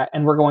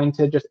 and we're going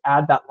to just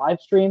add that live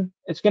stream.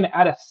 It's going to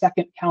add a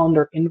second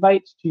calendar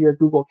invite to your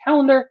Google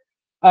Calendar.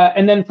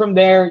 And then from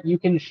there, you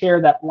can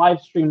share that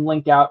live stream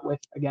link out with,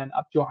 again,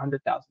 up to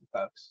 100,000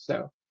 folks.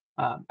 So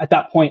at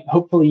that point,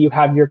 hopefully you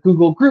have your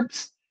Google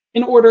Groups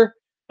in order,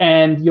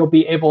 and you'll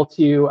be able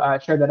to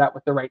share that out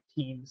with the right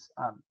teams.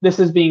 This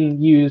is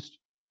being used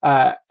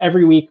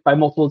every week by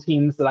multiple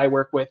teams that I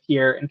work with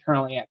here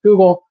internally at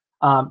Google,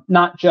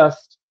 not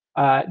just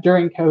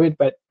during COVID,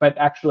 but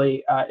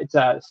actually it's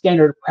a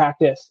standard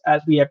practice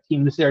as we have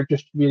teams that are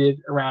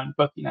distributed around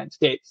both the United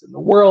States and the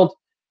world.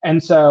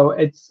 And so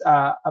it's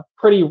a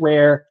pretty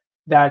rare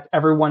that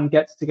everyone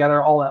gets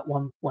together all at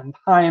one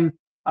time.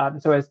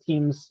 So as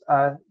teams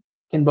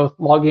can both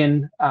log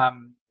in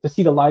to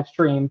see the live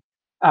stream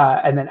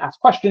and then ask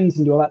questions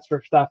and do all that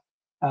sort of stuff,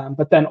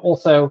 but then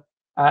also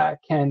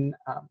can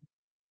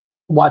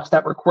watch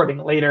that recording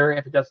later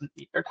if it doesn't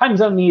meet their time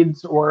zone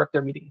needs or if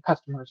they're meeting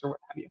customers or what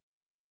have you.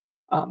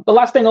 The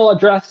last thing I'll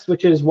address,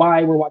 which is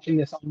why we're watching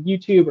this on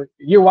YouTube, or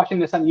you're watching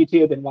this on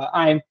YouTube, and why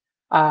I'm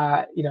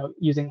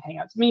using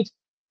Hangouts Meet,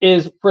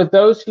 is for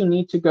those who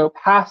need to go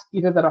past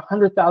either that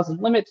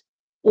 100,000 limit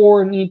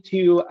or need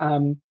to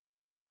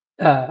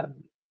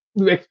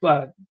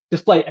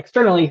display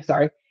externally,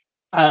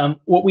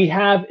 what we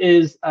have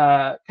is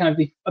kind of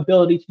the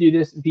ability to do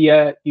this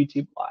via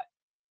YouTube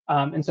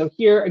Live. And so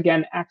here,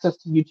 again, access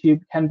to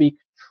YouTube can be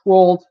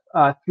controlled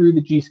through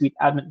the G Suite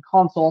admin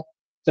console.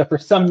 So for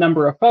some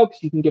number of folks,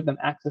 you can give them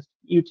access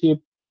to YouTube.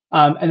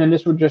 And then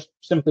this would just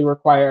simply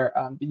require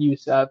the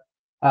use of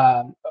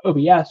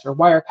OBS or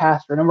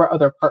Wirecast or a number of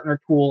other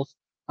partner tools,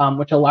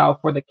 which allow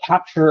for the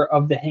capture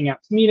of the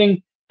Hangouts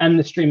meeting and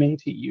the streaming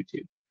to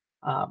YouTube.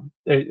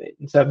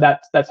 And so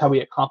that's how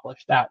we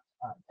accomplish that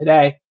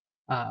today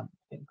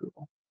in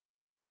Google.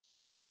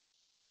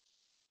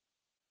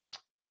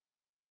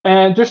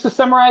 And just to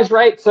summarize,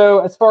 right, so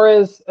as far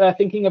as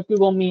thinking of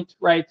Google Meet,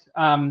 right,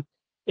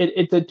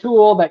 it's a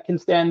tool that can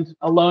stand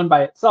alone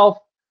by itself.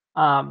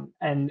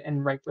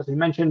 And right, as we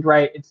mentioned,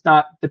 right, it's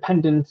not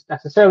dependent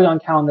necessarily on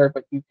Calendar,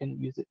 but you can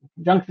use it in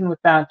conjunction with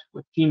that,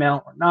 with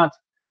Gmail or not.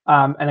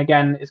 And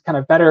again, is kind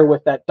of better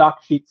with that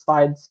doc sheet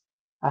slides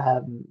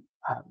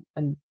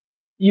and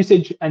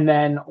usage, and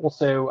then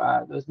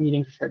also those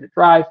meetings are shared to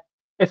Drive.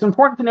 It's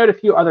important to note a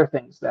few other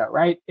things, though,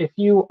 right? If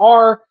you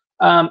are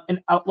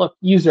an Outlook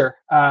user,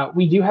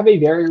 we do have a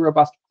very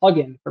robust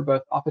plugin for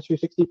both Office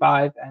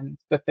 365 and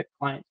the Thick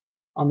client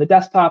on the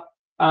desktop.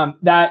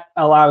 That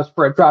allows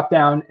for a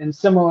drop-down, and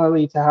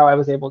similarly to how I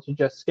was able to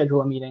just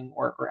schedule a meeting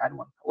or add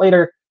one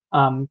later,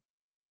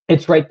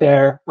 it's right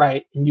there,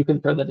 right? And you can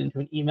throw that into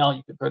an email,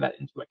 you can throw that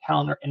into a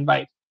calendar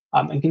invite,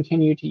 and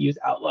continue to use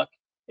Outlook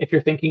if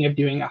you're thinking of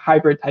doing a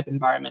hybrid type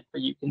environment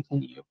where you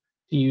continue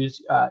to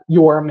use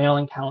your mail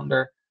and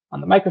calendar on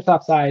the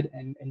Microsoft side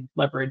and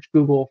leverage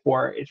Google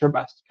for its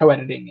robust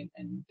co-editing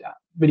and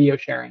video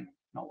sharing and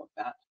all of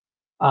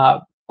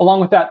that.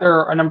 Along with that, there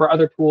are a number of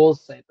other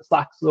tools, say the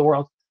Slacks of the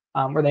world,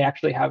 where they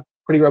actually have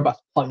pretty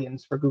robust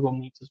plugins for Google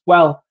Meets as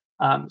well.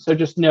 So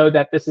just know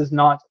that this is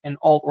not an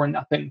all or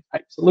nothing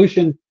type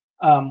solution.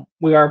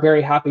 We are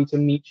very happy to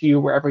meet you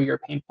wherever your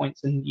pain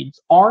points and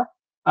needs are,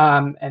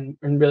 and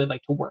really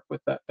like to work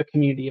with the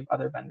community of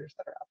other vendors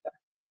that are out there.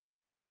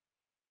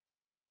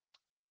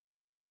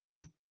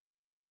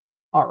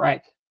 All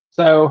right,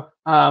 so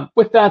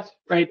with that,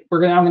 right, I'm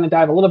going to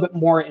dive a little bit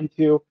more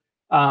into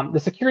the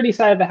security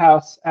side of the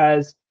house,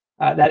 as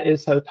that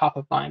is so top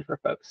of mind for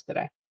folks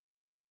today.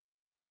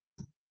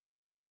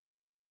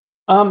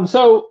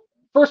 So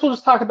first, we'll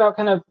just talk about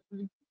kind of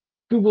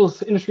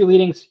Google's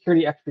industry-leading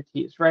security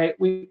expertise, right?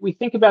 We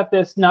think about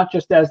this not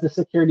just as the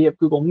security of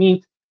Google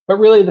Meet, but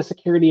really the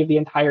security of the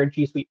entire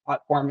G Suite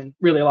platform, and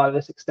really a lot of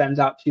this extends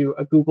out to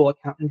a Google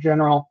account in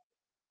general.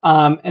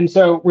 And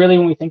so really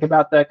when we think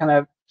about the kind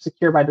of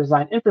secure by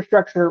design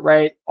infrastructure,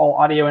 right, all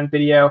audio and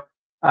video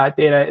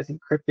data is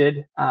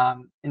encrypted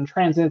in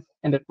transit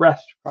and at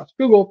rest across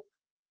Google.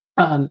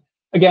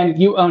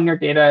 Again, you own your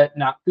data,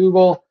 not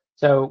Google.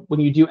 So when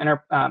you do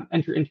enter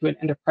into an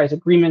enterprise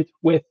agreement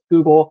with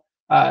Google,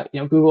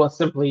 Google is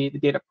simply the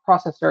data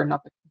processor,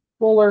 not the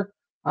controller.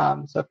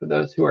 So for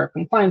those who are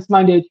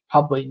compliance-minded, you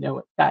probably know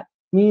what that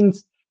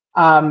means.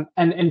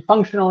 And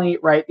functionally,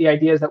 right, the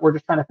idea is that we're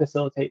just trying to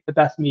facilitate the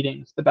best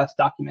meetings, the best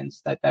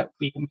documents that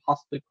we can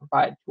possibly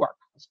provide to our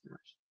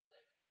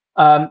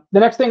customers. The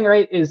next thing,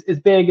 right, is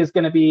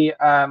going to be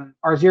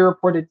our zero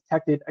reported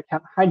detected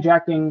account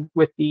hijacking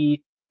with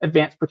the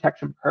Advanced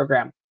Protection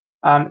Program.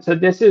 So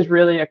this is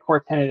really a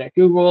core tenet at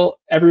Google.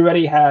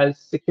 Everybody has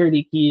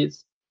security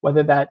keys,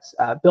 whether that's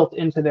built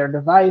into their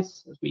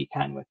device, as we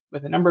can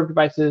with a number of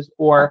devices,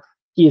 or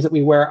keys that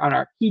we wear on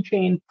our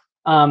keychain.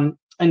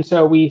 And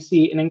so we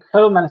see an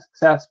incredible amount of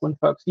success when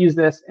folks use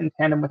this in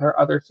tandem with our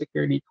other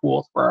security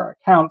tools for our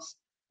accounts,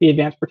 the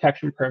Advanced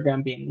Protection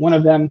Program being one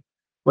of them.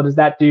 What does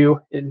that do?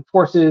 It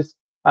enforces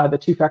the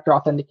two-factor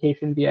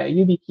authentication via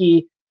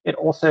YubiKey. It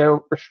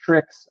also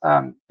restricts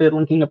the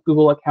linking of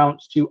Google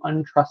accounts to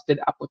untrusted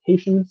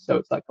applications. So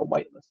it's like a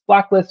whitelist,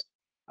 blacklist,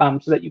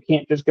 so that you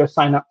can't just go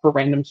sign up for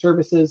random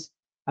services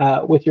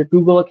with your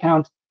Google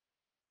account.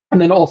 And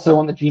then also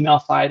on the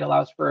Gmail side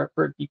allows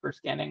for deeper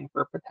scanning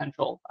for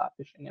potential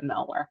phishing and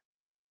malware.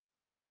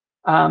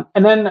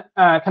 And then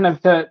kind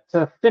of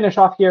to finish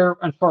off here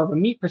on sort of a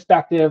Meet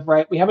perspective,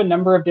 right, we have a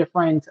number of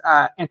different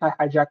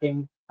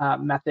anti-hijacking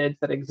methods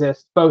that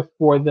exist, both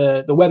for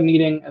the web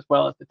meeting as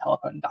well as the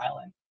telephone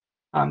dial-in.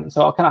 And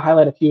so I'll kind of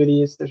highlight a few of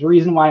these. There's a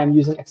reason why I'm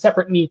using a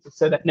separate Meet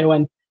so that no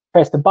one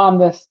tries to bomb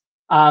this.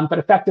 But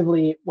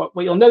effectively, what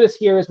you'll notice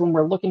here is when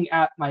we're looking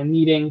at my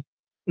meeting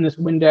in this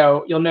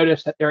window, you'll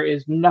notice that there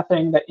is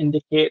nothing that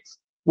indicates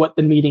what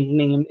the meeting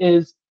name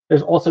is.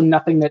 There's also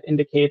nothing that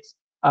indicates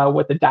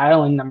what the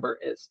dial-in number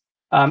is.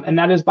 And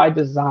that is by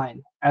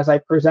design. As I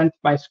present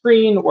my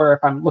screen, or if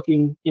I'm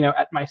looking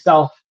at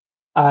myself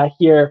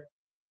here,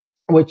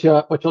 what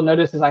you'll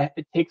notice is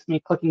it takes me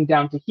clicking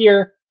down to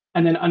here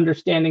and then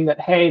understanding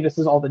that, hey, this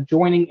is all the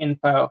joining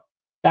info.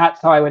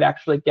 That's how I would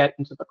actually get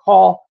into the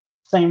call.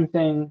 Same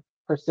thing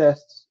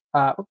persists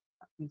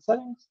in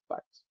settings,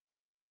 but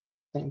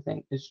same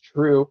thing is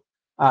true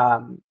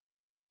for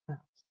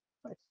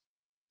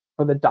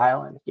the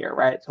dial-in here,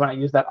 right? So when I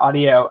use that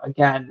audio,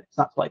 again, it's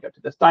not until I go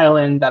to this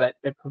dial-in that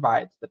it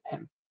provides the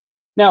PIN.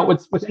 Now,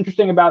 what's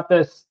interesting about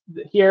this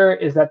here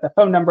is that the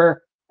phone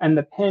number and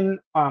the PIN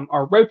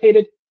are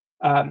rotated.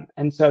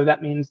 And so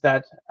that means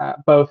that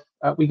both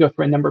we go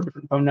through a number of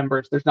different phone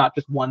numbers. There's not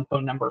just one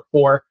phone number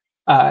for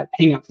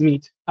Hangouts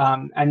Meet.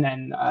 And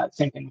then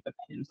same thing with the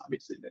PINs,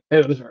 obviously.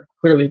 Those are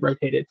clearly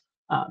rotated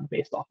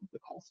based off of the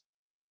calls.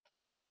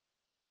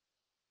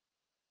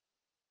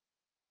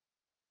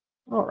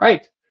 All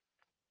right.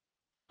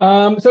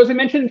 So as I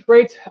mentioned,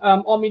 right,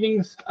 all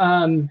meetings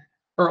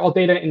or all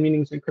data in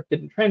meetings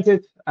encrypted in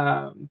transit,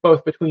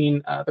 both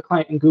between the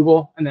client and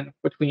Google, and then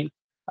between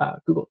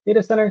Google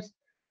data centers.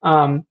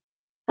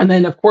 And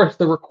then, of course,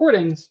 the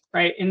recordings,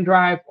 right, in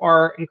Drive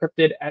are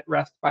encrypted at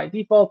rest by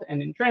default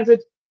and in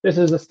transit. This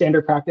is a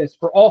standard practice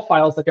for all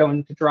files that go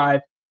into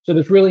Drive. So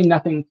there's really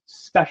nothing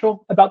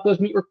special about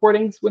those Meet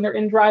recordings when they're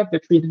in Drive.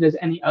 They're treated as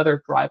any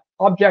other Drive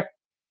object.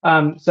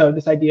 So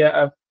this idea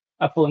of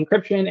full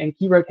encryption and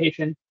key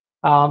rotation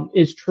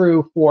is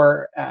true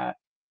for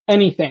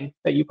anything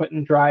that you put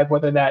in Drive,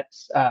 whether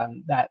that's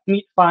that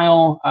Meet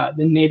file,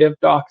 the native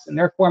docs in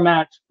their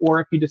format,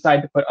 or if you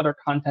decide to put other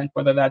content,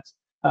 whether that's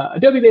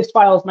Adobe-based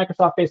files,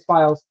 Microsoft-based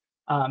files,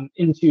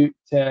 into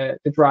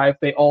Drive,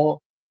 they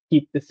all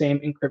keep the same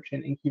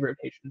encryption and key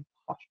rotation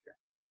posture.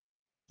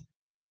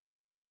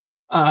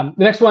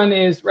 The next one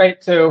is,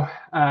 right, so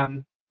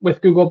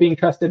with Google being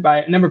trusted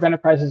by a number of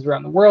enterprises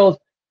around the world,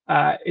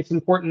 it's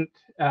important,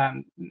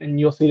 and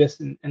you'll see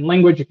this in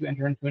language if you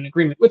enter into an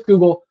agreement with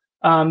Google,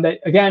 that,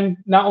 again,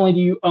 not only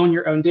do you own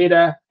your own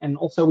data, and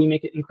also we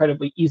make it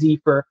incredibly easy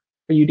for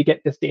you to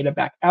get this data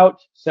back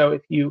out. So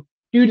if you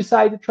do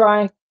decide to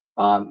try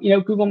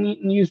Google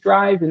Meet and use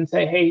Drive and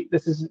say, hey,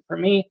 this isn't for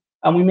me,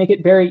 we make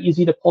it very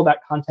easy to pull that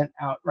content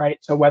out, right?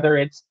 So whether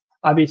it's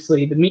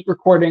obviously the Meet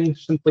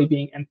recordings simply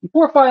being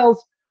MP4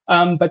 files,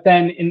 but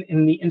then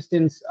in the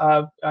instance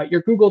of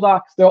your Google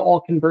Docs, they'll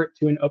all convert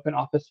to an open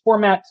office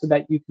format so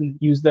that you can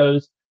use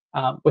those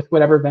with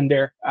whatever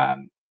vendor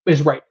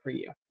is right for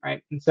you,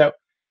 right? And so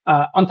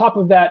on top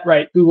of that,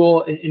 right,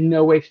 Google in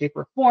no way, shape,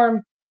 or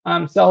form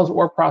sells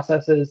or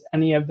processes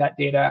any of that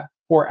data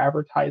for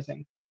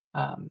advertising.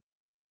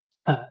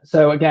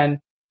 So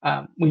again,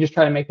 we just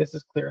try to make this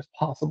as clear as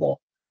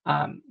possible.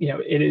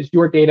 It is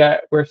your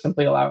data. We're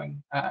simply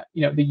allowing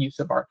the use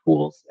of our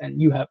tools,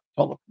 and you have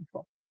total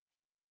control.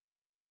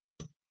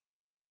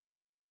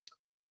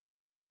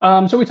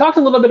 So we talked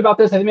a little bit about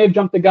this. I may have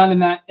jumped the gun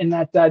in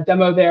that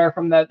demo there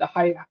from the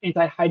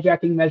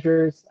anti-hijacking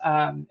measures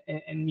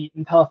in Meet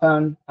and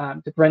Telephone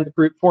to prevent the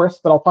brute force.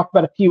 But I'll talk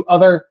about a few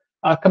other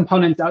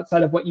components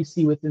outside of what you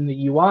see within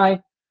the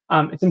UI.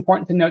 It's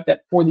important to note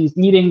that for these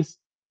meetings,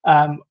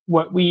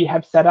 what we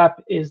have set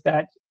up is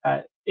that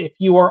if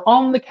you are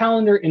on the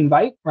calendar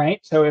invite, right?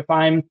 So if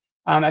I'm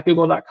at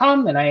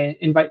google.com and I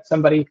invite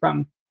somebody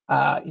from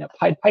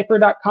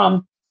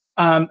piedpiper.com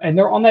and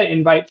they're on that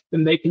invite,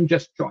 then they can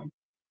just join.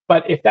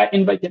 But if that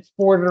invite gets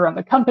forwarded around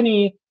the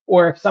company,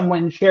 or if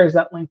someone shares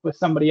that link with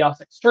somebody else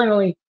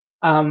externally,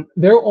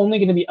 they're only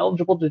going to be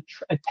eligible to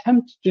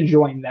attempt to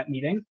join that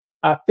meeting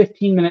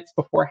 15 minutes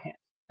beforehand.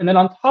 And then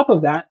on top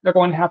of that, they're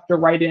going to have to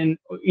write in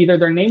either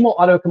their name will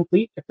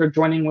autocomplete if they're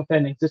joining with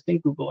an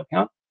existing Google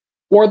account,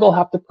 or they'll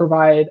have to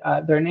provide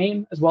their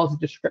name as well as a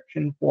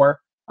description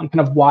for kind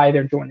of why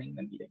they're joining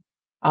the meeting.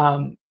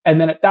 And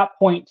then at that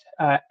point,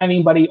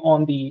 anybody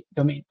on the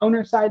domain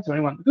owner side, so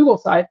anyone on the Google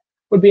side,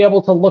 would be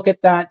able to look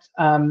at that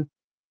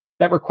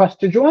request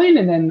to join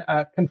and then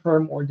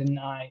confirm or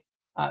deny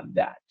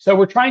that. So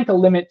we're trying to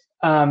limit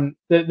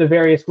the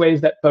various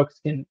ways that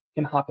folks can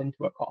hop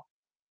into a call.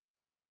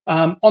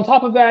 On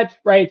top of that,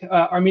 right,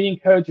 our meeting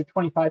codes are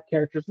 25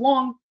 characters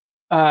long,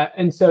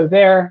 and so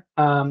there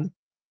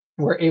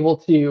we're able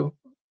to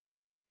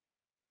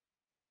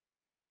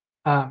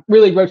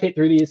really rotate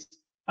through these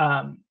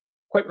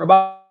quite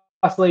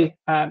robustly,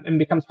 and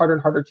becomes harder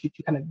and harder to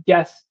kind of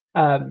guess.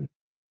 And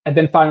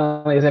then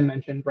finally, as I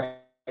mentioned, right,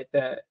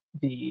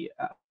 the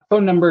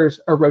phone numbers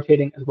are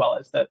rotating as well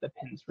as the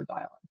pins for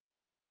dialing.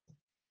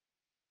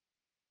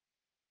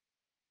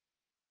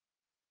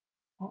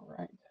 All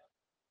right.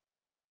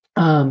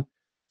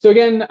 So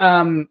again,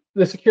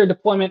 the secure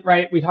deployment,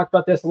 right? We talked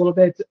about this a little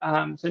bit.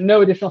 So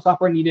no additional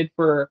software needed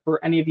for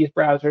any of these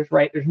browsers,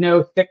 right? There's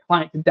no thick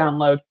client to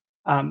download.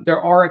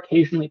 There are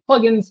occasionally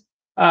plugins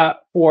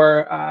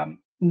for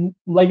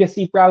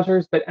legacy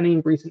browsers, but any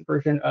recent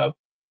version of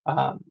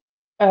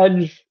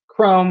Edge,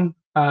 Chrome,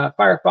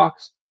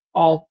 Firefox,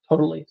 all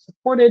totally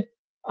supported.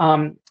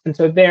 And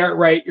so there,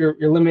 right,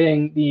 you're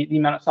limiting the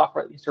amount of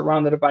software that needs to run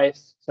on the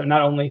device. So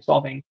not only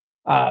solving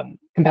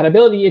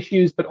compatibility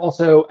issues, but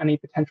also any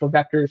potential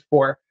vectors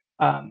for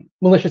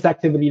malicious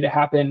activity to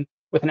happen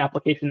with an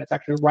application that's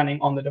actually running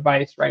on the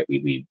device, right?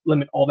 We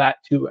limit all that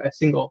to a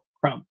single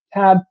Chrome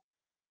tab.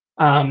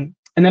 And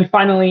then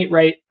finally,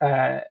 right,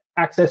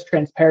 access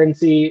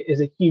transparency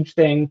is a huge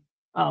thing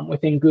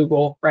within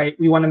Google, right?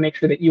 We want to make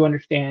sure that you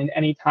understand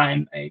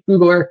anytime a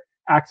Googler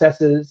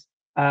accesses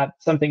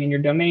something in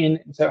your domain.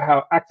 And so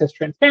how access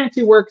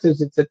transparency works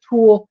is it's a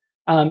tool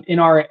in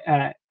our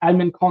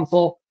admin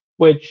console,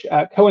 which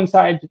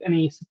coincides with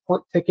any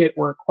support ticket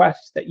or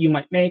requests that you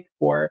might make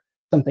for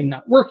something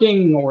not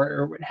working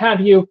or what have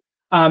you.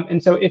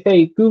 And so if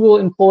a Google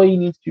employee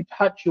needs to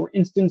touch your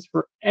instance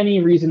for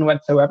any reason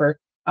whatsoever,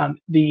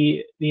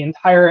 the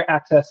entire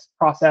access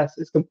process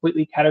is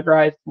completely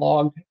categorized,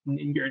 logged,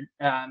 and you're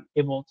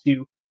able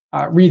to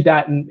read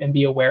that and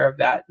be aware of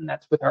that. And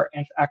that's with our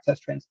access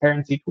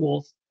transparency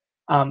tools.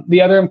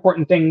 The other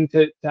important thing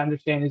to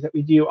understand is that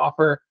we do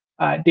offer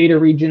data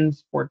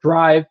regions for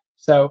Drive.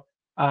 So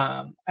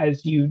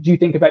as you do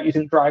think about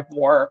using Drive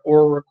more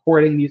or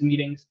recording these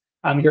meetings,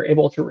 you're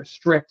able to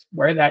restrict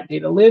where that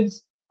data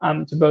lives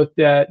to both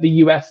the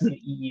US and the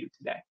EU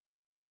today.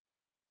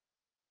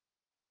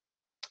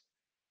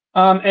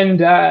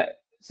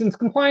 Since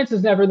compliance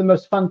is never the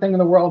most fun thing in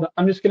the world,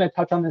 I'm just going to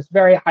touch on this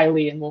very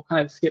highly, and we'll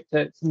kind of skip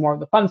to some more of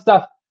the fun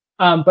stuff.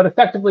 But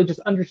effectively, just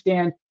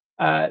understand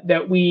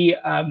that we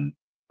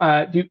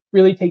do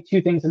really take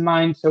two things in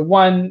mind. So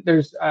one,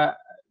 there's a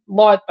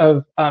lot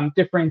of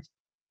different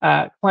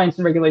clients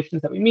and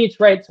regulations that we meet,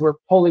 right? So we're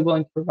totally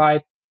willing to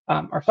provide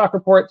our SOC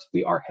reports.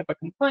 We are HIPAA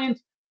compliant.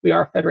 We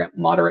are FedRAMP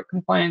moderate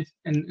compliant,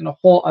 and a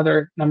whole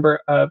other number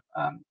of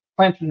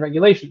plans and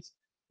regulations.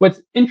 What's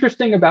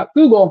interesting about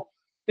Google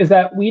is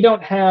that we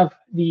don't have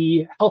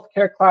the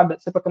healthcare cloud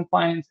that's HIPAA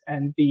compliant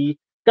and the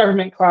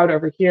government cloud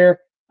over here.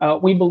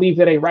 We believe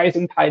that a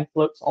rising tide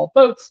floats all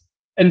boats.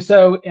 And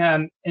so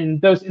in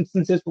those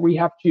instances where we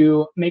have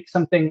to make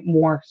something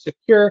more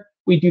secure,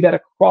 we do that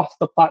across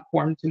the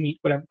platform to meet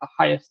whatever the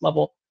highest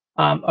level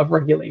of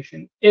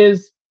regulation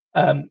is.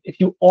 If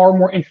you are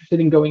more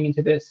interested in going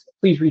into this,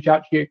 please reach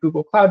out to your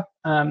Google Cloud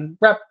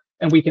rep,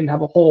 and we can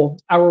have a whole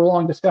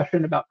hour-long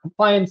discussion about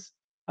compliance.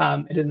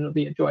 And it'll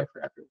be a joy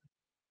for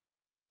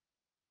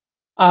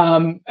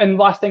everyone. And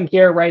last thing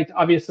here, right,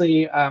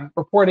 obviously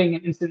reporting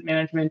and incident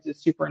management is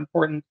super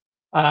important.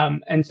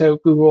 And so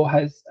Google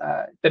has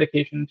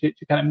dedication to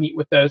kind of meet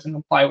with those and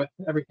comply with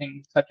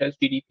everything such as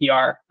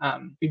GDPR.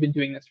 We've been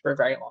doing this for a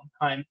very long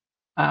time,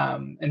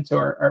 and so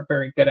are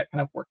very good at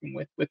kind of working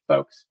with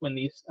folks when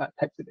these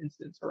types of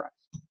incidents arise.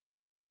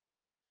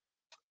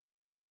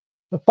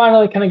 But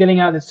finally, kind of getting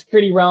out of the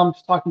security realm,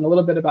 just talking a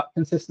little bit about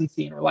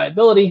consistency and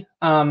reliability.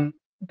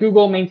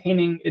 Google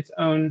maintaining its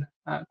own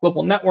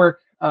global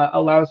network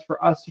allows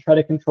for us to try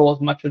to control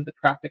as much of the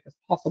traffic as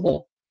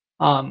possible.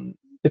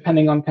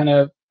 Depending on kind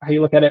of how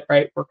you look at it,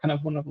 right? We're kind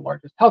of one of the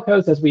largest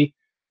telcos as we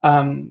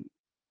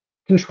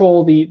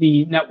control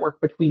the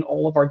network between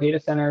all of our data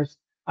centers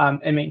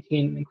and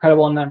maintain an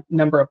incredible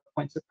number of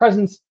points of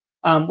presence,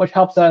 which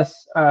helps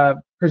us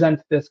present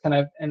this kind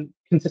of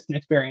consistent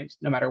experience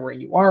no matter where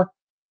you are.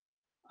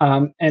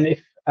 And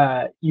if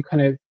you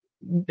kind of,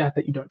 not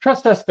that you don't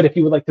trust us, but if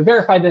you would like to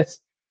verify this,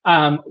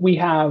 we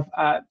have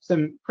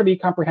some pretty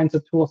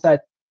comprehensive tool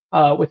set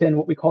within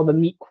what we call the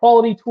Meet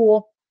Quality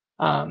tool.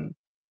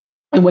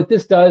 And what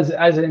this does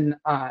as an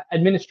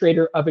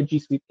administrator of a G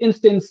Suite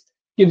instance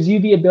gives you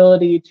the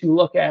ability to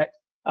look at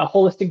a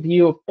holistic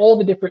view of all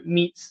the different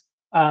meets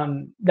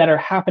that are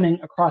happening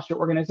across your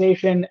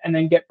organization, and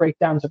then get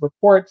breakdowns of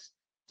reports.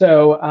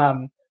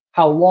 So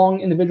how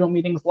long individual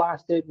meetings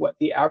lasted, what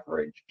the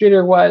average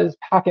jitter was,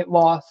 packet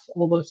loss,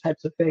 all those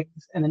types of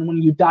things. And then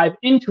when you dive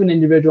into an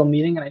individual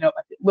meeting, and I know it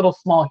might be a little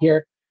small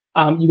here,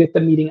 you get the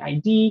meeting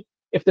ID.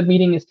 If the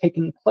meeting is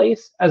taking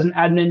place, as an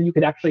admin, you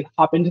could actually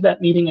hop into that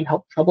meeting and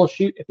help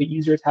troubleshoot if the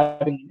user is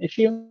having an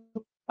issue.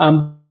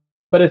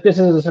 But if this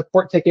is a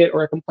support ticket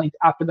or a complaint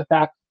after the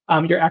fact,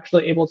 you're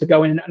actually able to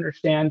go in and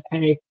understand,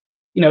 hey,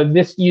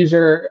 this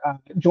user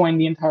joined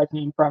the entire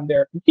time from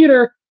their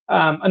computer.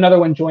 Another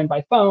one joined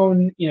by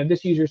phone,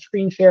 this user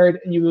screen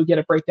shared, and you will get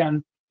a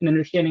breakdown and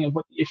understanding of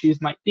what the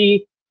issues might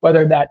be,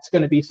 whether that's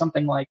going to be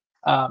something like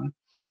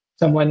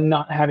someone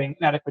not having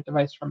an adequate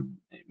device from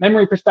a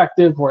memory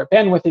perspective or a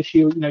bandwidth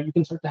issue, you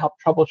can start to help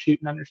troubleshoot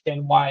and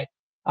understand why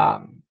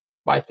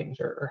things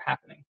are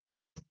happening.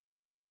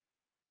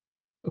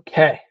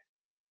 Okay,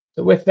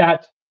 so with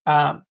that,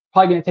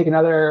 probably going to take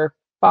another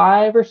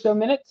 5 or so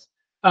minutes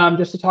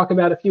just to talk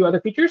about a few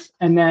other features,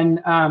 and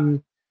then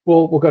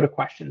we'll go to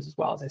questions as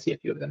well, as I see a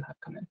few of them have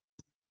come in.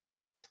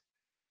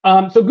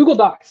 So Google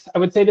Docs, I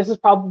would say this is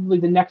probably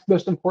the next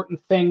most important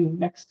thing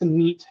next to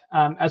Meet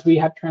as we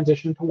have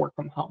transitioned to work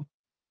from home.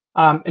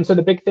 And so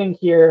the big thing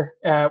here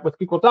with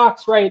Google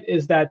Docs, right,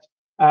 is that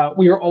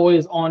we are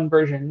always on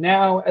version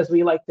now, as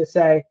we like to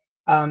say.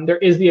 There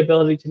is the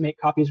ability to make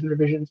copies and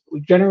revisions, but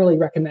we generally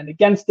recommend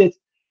against it,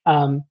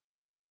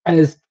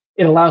 as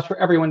it allows for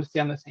everyone to stay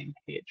on the same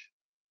page.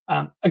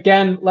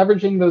 Again,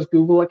 leveraging those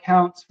Google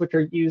accounts, which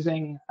are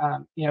using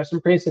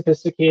some pretty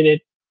sophisticated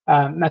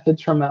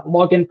methods from a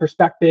login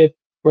perspective.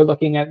 We're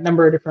looking at a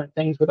number of different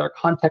things with our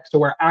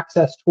context-aware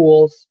access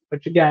tools,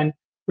 which again,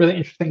 really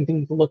interesting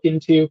thing to look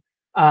into,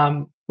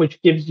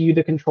 which gives you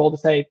the control to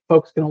say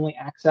folks can only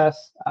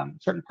access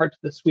certain parts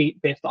of the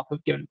suite based off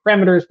of given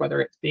parameters,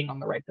 whether it's being on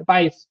the right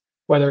device,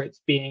 whether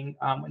it's being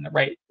in the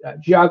right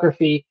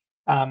geography.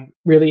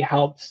 Really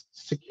helps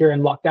secure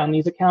and lock down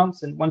these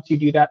accounts. And once you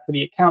do that for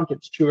the account,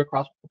 it's true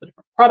across all the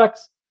different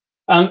products.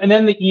 And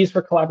then the ease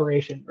for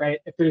collaboration, right?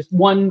 If there's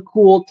one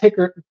cool tip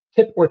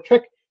or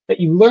trick that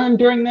you learned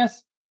during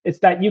this, it's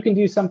that you can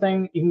do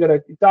something. You can go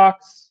to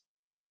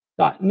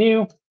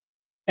docs.new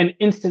and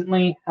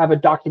instantly have a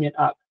document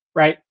up,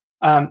 right?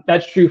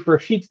 That's true for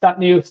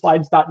sheets.new,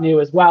 slides.new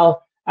as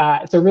well.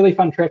 It's a really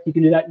fun trick. You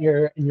can do that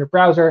in your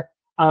browser.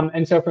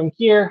 And so from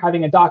here,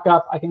 having a doc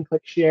up, I can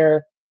click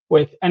share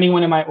with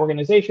anyone in my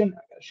organization.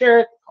 I gotta share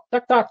it,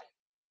 doc,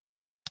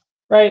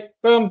 right?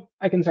 Boom.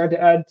 I can start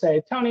to add,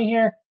 say, Tony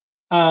here.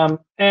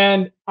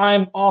 And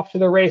I'm off to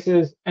the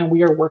races, and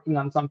we are working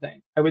on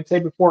something. I would say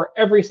before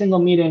every single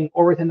meeting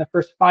or within the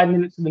first 5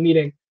 minutes of the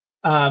meeting,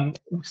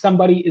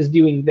 somebody is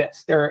doing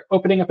this. They're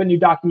opening up a new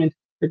document,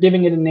 they're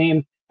giving it a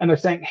name, and they're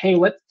saying, hey,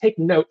 let's take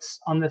notes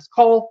on this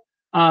call.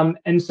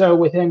 And so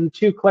within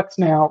 2 clicks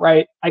now,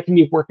 right, I can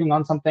be working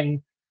on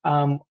something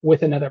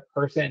with another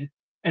person,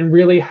 and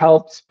really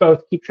helps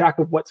both keep track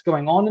of what's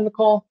going on in the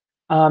call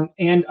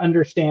and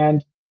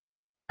understand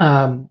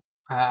kind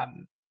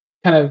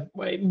of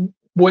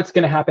what's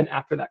going to happen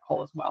after that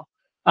call as well.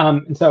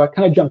 And so I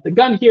kind of jumped the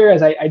gun here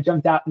as I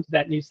jumped out into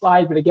that new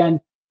slide. But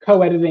again,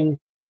 co-editing,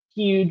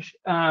 huge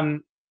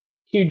kind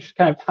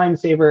of time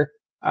saver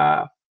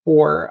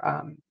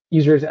for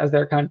users as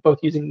they're kind of both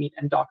using Meet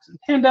and Docs in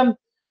tandem.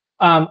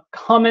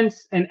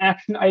 Comments and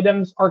action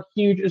items are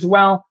huge as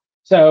well.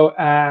 So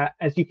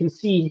as you can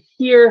see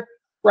here,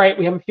 right,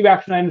 we have a few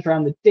action items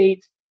around the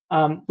date.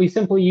 We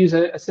simply use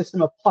a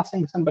system of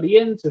plussing somebody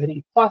in, so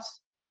hitting plus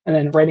and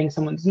then writing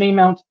someone's name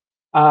out.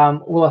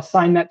 We'll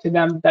assign that to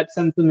them. That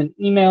sends them an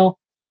email.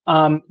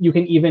 You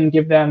can even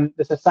give them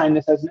assign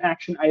this as an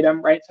action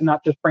item, right? So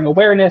not just bring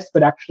awareness,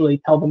 but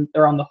actually tell them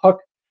they're on the hook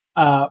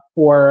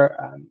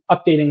for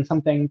updating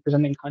something,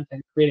 presenting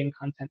content, creating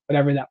content,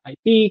 whatever that might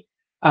be.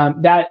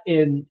 That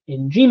in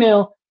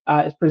Gmail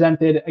is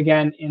presented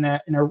again in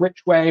a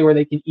rich way where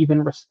they can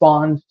even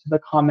respond to the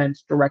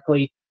comments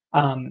directly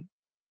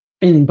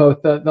in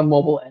both the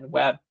mobile and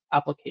web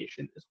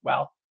application as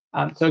well.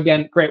 So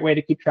again, great way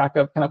to keep track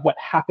of kind of what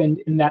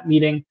happened in that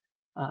meeting.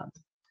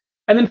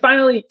 And then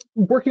finally,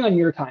 working on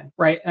your time,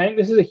 right? And I think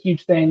this is a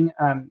huge thing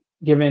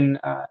given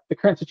the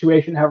current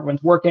situation, how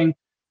everyone's working.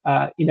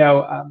 I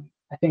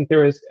think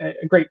there was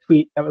a great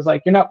tweet that was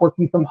like, you're not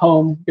working from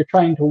home, you're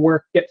trying to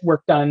get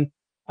work done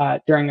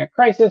during a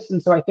crisis.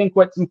 And so I think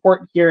what's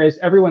important here is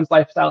everyone's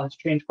lifestyle has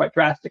changed quite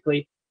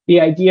drastically.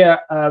 The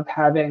idea of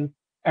having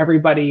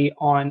everybody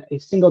on a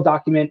single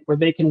document where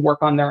they can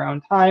work on their own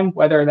time,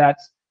 whether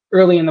that's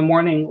early in the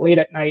morning, late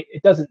at night,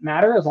 it doesn't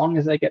matter as long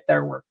as they get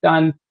their work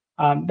done.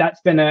 That's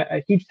been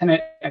a huge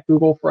tenet at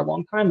Google for a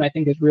long time, and I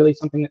think is really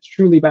something that's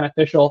truly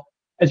beneficial,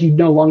 as you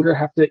no longer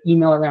have to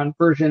email around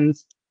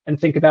versions and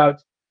think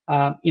about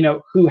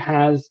who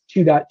has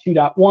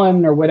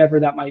 2.2.1 or whatever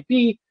that might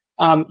be.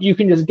 You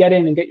can just get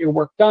in and get your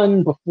work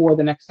done before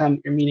the next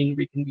time you're meeting,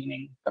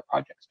 reconvening the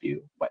projects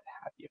view, what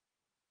have you.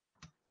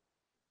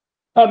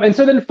 And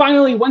so then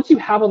finally, once you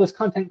have all this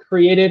content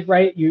created,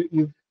 right,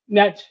 you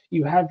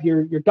have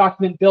your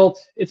document built,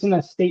 it's in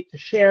a state to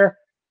share.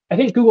 I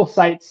think Google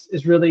Sites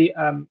is really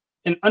an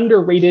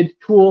underrated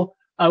tool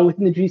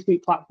within the G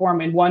Suite platform,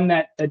 and one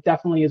that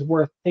definitely is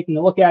worth taking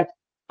a look at.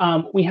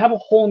 We have a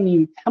whole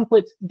new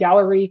template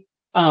gallery,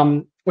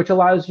 which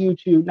allows you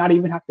to not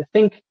even have to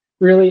think.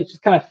 Really, it's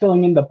just kind of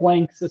filling in the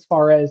blanks as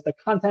far as the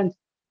content.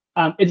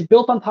 It's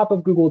built on top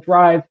of Google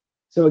Drive.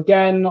 So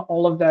again,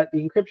 all of that, the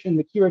encryption,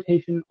 the key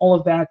rotation, all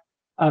of that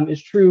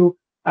is true.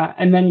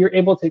 And then you're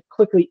able to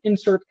quickly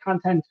insert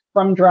content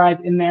from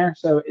Drive in there.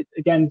 So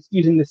again,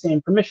 using the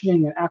same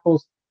permissioning and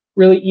apples,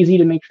 really easy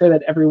to make sure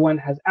that everyone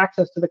has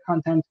access to the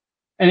content.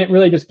 And it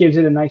really just gives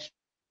it a nice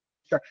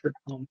structured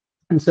home.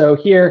 And so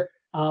here,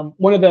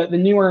 one of the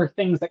newer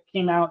things that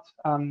came out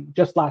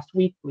just last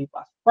week, I believe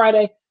last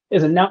Friday,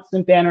 is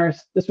announcement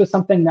banners. This was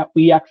something that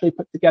we actually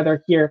put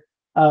together here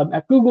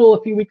at Google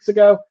a few weeks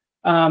ago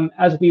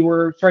as we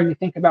were starting to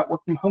think about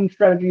work from home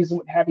strategies and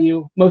what have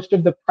you. Most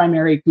of the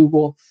primary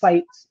Google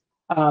sites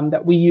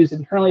that we use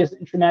internally as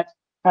an intranet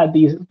had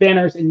these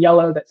banners in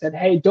yellow that said,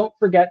 hey, don't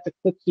forget to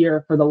click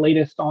here for the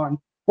latest on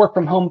work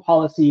from home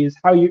policies,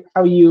 how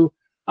you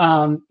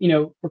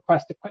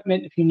request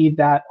equipment if you need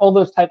that. All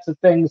those types of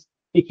things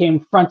became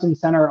front and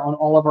center on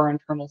all of our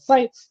internal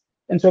sites.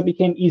 And so it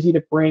became easy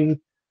to bring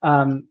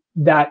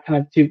that kind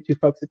of to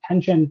folks'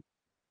 attention.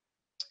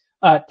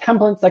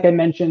 Templates, like I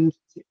mentioned,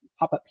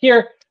 pop up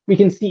here. We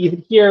can see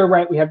even here,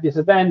 right, we have this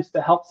event,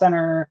 the help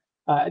center,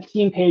 a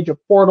team page, a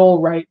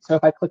portal, right? So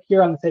if I click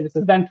here on, say, this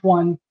event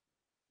one,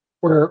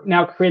 we're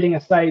now creating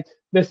a site.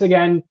 This,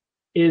 again,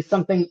 is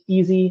something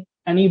easy.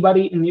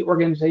 Anybody in the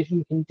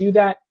organization can do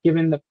that,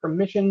 given the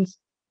permissions.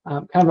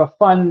 Kind of a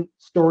fun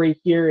story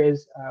here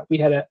is we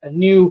had a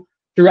new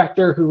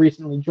director who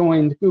recently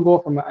joined Google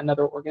from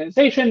another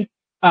organization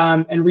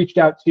and reached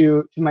out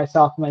to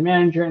myself and my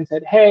manager and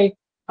said, hey,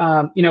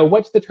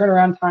 what's the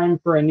turnaround time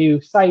for a new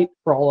site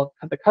for all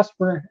of the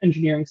customer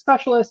engineering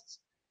specialists?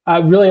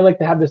 Really like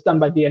to have this done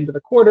by the end of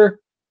the quarter.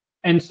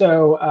 And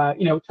so,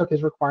 took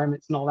his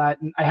requirements and all that.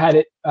 And I had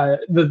it,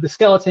 the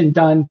skeleton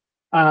done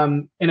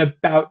in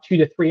about 2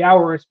 to 3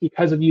 hours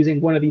because of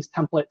using one of these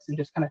templates and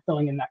just kind of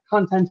filling in that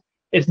content.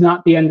 It's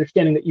not the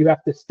understanding that you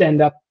have to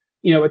stand up,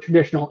 a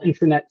traditional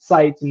intranet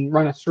site and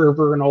run a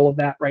server and all of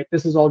that, right?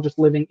 This is all just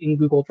living in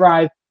Google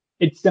Drive.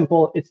 It's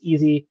simple, it's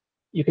easy.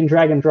 You can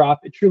drag and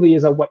drop. It truly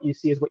is a what you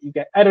see is what you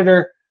get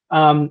editor,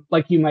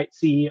 like you might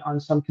see on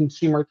some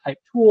consumer type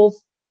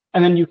tools.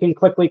 And then you can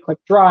click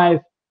Drive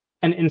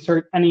and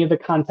insert any of the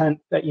content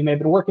that you may have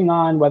been working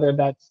on, whether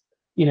that's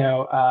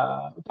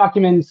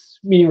documents,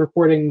 meeting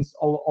recordings,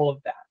 all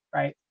of that,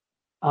 right?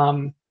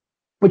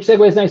 Which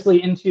segues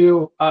nicely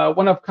into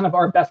one of kind of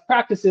our best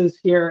practices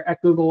here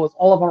at Google is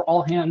all of our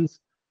all hands,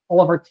 all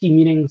of our team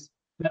meetings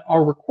that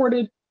are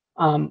recorded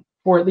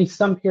for at least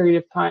some period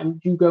of time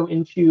do go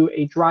into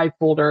a Drive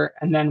folder,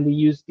 and then we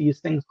use these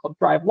things called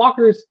Drive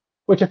lockers,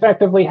 which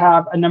effectively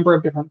have a number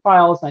of different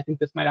files. And I think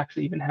this might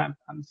actually even have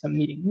some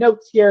meeting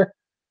notes here,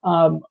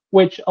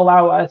 which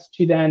allow us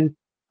to then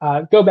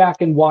go back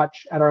and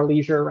watch at our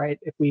leisure, right?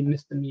 If we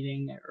missed the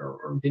meeting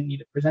or didn't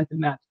need it presented in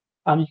that,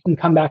 you can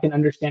come back and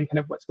understand kind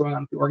of what's going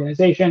on with the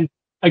organization.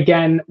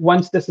 Again,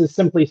 once this is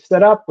simply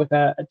set up with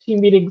a team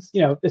meetings,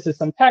 this is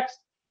some text,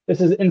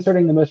 this is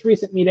inserting the most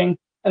recent meeting,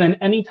 and then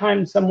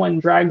anytime someone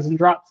drags and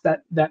drops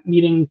that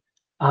meeting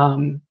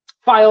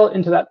file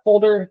into that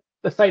folder,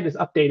 the site is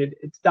updated,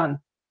 it's done.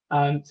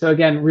 So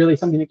again, really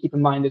something to keep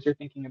in mind as you're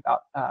thinking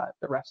about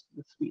the rest of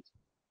the suite.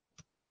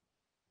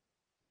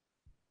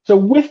 So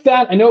with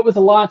that, I know it was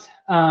a lot,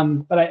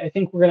 but I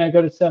think we're going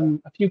to go to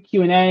a few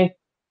Q&A.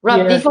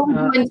 Rob, before we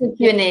go into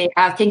Q&A,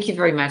 thank you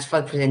very much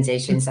for the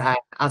presentations.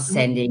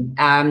 Outstanding.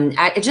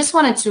 I just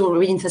wanted to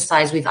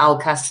reemphasize with our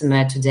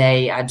customer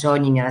today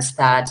joining us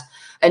that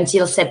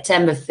until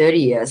September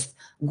 30th,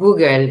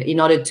 Google, in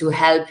order to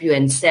help you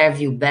and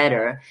serve you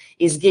better,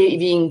 is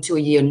giving to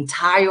the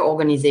entire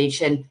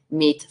organization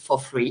Meet for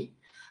free.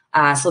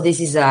 So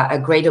this is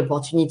a great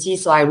opportunity.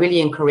 So I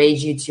really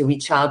encourage you to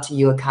reach out to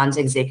your account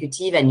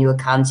executive and your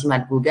account team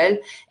at Google.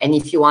 And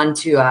if you want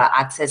to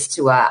access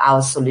to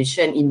our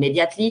solution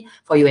immediately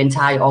for your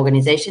entire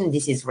organization,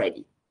 this is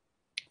ready.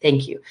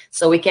 Thank you.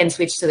 So we can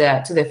switch to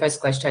the first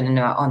question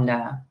on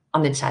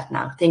the chat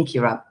now. Thank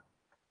you, Rob.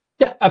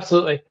 Yeah,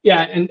 absolutely.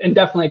 Yeah, and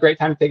definitely a great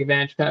time to take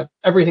advantage. Kind of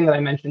everything that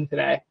I mentioned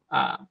today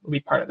will be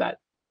part of that.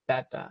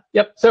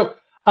 Yep. So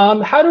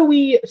how do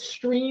we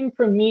stream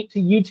from Meet to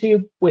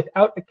YouTube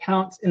without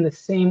accounts in the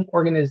same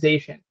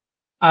organization?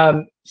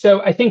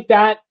 So I think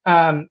that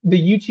the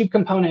YouTube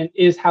component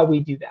is how we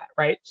do that,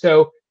 right?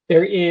 So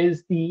there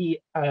is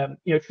the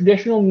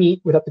traditional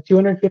Meet with up to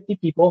 250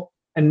 people,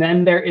 and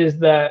then there is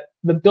the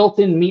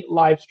built-in Meet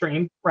live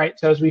stream, right?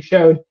 So as we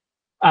showed,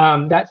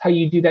 that's how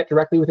you do that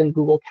directly within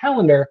Google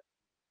Calendar.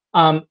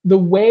 The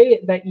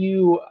way that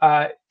you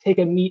take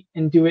a Meet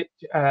and do it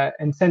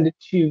and send it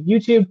to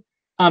YouTube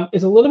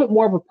is a little bit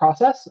more of a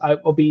process. I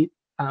will be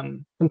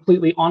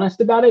completely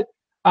honest about it.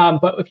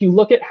 But if you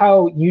look at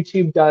how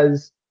YouTube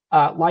does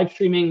live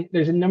streaming,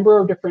 there's a number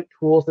of different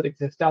tools that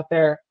exist out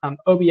there.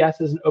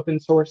 OBS is an open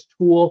source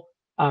tool.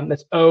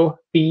 That's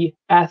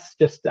OBS,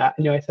 just I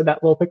said that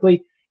a little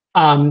quickly.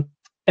 And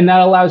that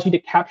allows you to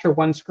capture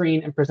one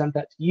screen and present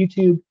that to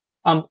YouTube.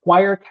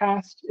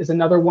 Wirecast is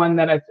another one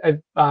that I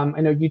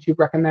know YouTube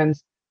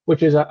recommends,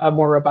 which is a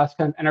more robust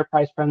kind of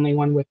enterprise-friendly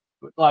one with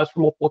allows for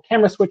multiple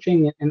camera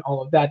switching and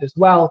all of that as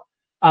well.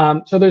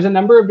 So there's a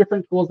number of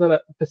different tools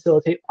that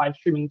facilitate live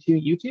streaming to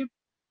YouTube,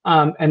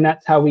 and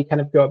that's how we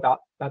kind of go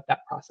about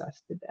that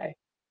process today.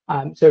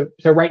 So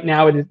right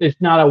now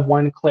there's not a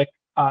one-click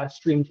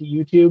stream to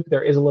YouTube.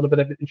 There is a little bit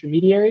of an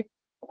intermediary,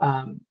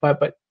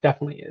 but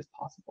definitely is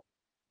possible.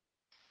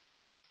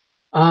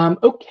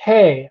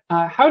 Okay,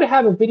 how to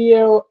have a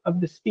video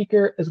of the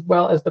speaker as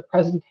well as the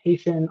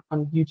presentation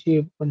on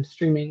YouTube when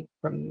streaming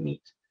from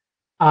Meet.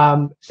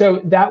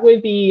 So that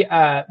would be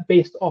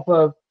based off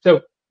of,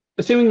 so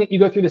assuming that you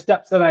go through the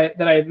steps that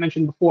I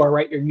mentioned before,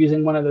 right? You're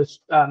using one of those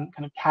kind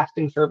of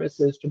casting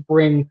services to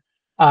bring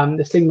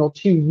the signal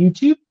to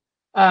YouTube.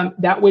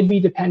 That would be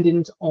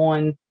dependent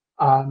on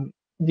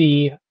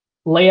the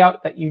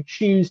layout that you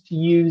choose to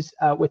use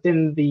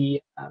within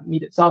the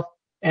Meet itself.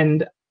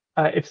 And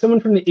if someone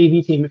from the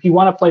AV team, if you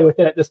want to play with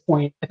it at this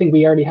point, I think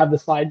we already have the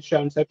slides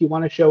shown. So if you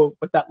want to show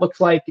what that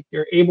looks like, if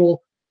you're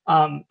able,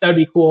 that would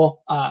be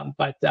cool.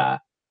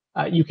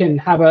 You can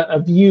have a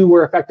view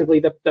where effectively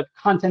the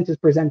content is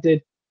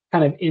presented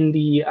kind of in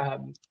the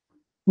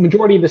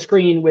majority of the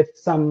screen with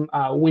some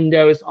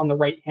windows on the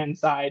right-hand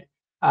side,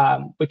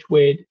 which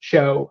would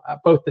show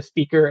both the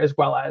speaker as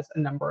well as a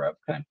number of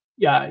kind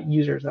of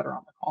users that are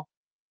on the call.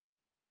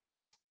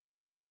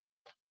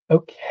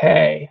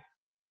 Okay.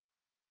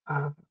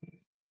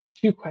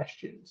 Two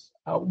questions.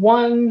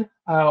 One,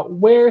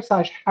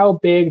 where/how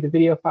big the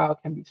video file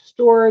can be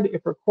stored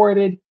if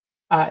recorded.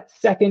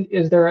 Second,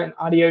 is there an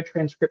audio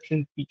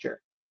transcription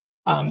feature?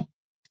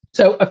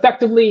 So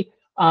effectively,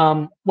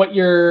 there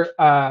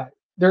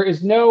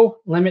is no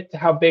limit to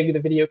how big the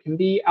video can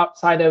be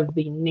outside of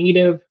the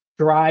native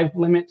drive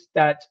limit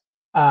that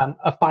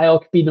a file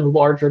could be no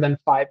larger than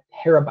 5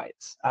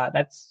 terabytes.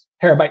 That's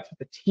terabytes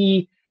with a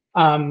T.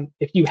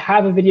 If you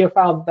have a video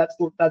file that's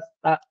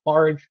that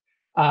large,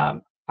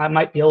 I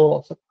might be a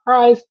little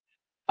surprised.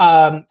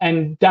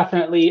 And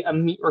definitely a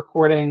Meet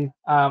recording,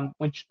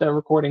 which the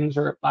recordings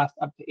last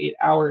up to 8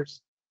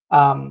 hours,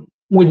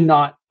 would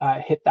not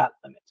hit that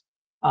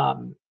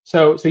limit.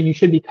 So you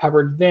should be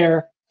covered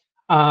there.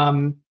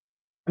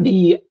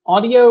 The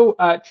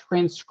audio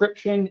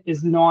transcription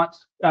is not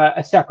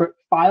a separate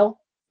file.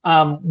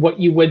 What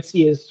you would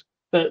see is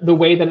the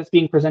way that it's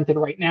being presented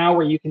right now,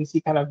 where you can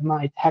see kind of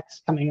my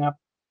text coming up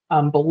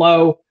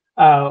below,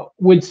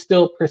 would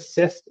still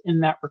persist in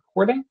that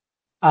recording,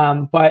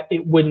 but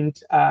it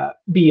wouldn't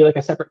be like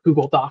a separate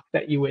Google Doc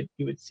that you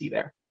would see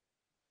there.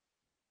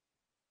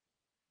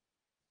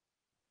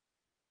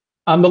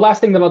 The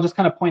last thing that I'll just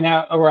kind of point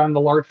out around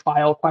the large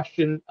file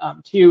question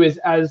too is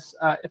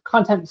if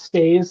content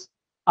stays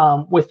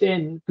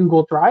within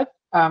Google Drive,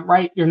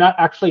 right, you're not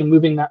actually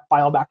moving that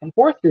file back and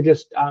forth. You're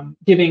just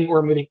giving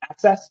or removing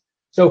access.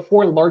 So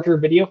for larger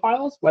video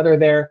files, whether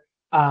they're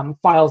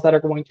files that are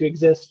going to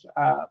exist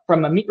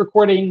from a Meet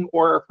recording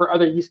or for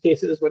other use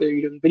cases, whether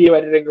you're doing video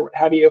editing or what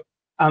have you,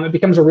 it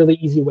becomes a really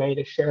easy way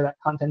to share that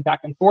content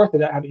back and forth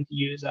without having to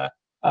use a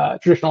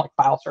traditional like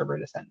file server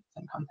to send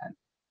content.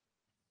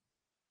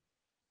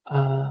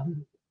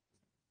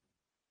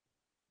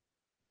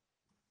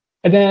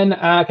 And then,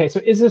 okay, so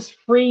is this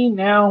free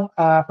now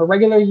for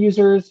regular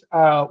users,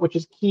 which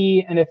is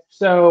key? And if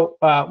so,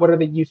 what are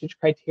the usage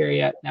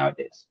criteria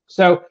nowadays?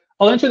 So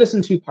I'll answer this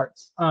in 2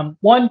 parts.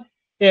 One,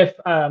 if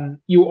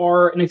you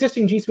are an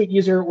existing G Suite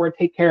user or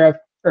take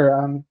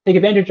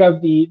advantage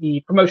of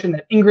the promotion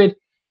that Ingrid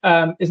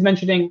is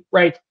mentioning,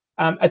 right?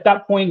 At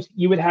that point,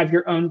 you would have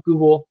your own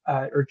Google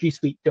or G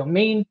Suite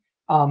domain.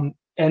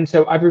 And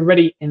so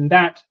everybody in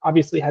that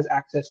obviously has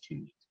access to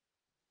Meet.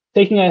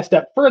 Taking it a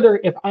step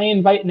further, if I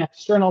invite an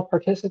external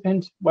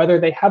participant, whether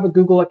they have a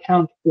Google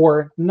account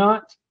or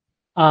not,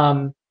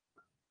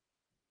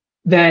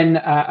 then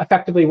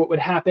effectively what would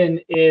happen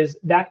is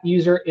that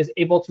user is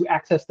able to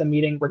access the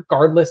meeting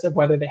regardless of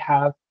whether they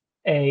have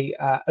a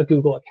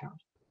Google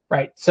account,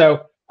 right?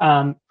 So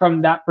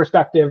from that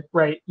perspective,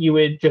 right, you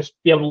would just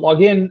be able to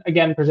log in,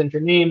 again, present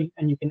your name,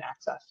 and you can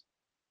access.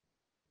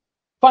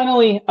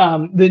 Finally,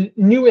 the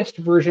newest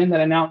version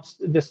that announced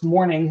this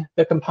morning,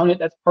 the component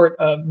that's part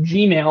of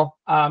Gmail,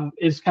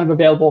 is kind of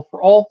available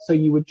for all. So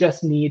you would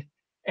just need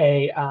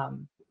a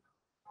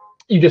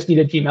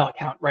Gmail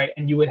account, right?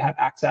 And you would have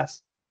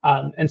access.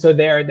 And so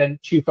then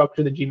 2 folks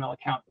with a Gmail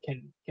account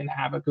can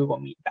have a Google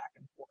Meet back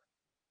and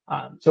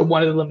forth. So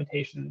one of the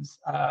limitations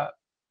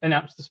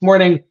announced this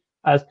morning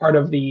as part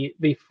of the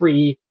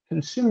free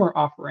consumer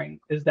offering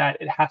is that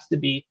it has to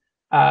be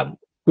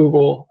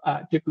Google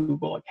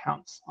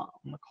accounts on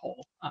the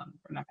call.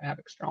 We're not going to have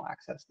external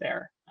access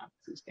there as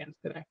it stands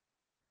today.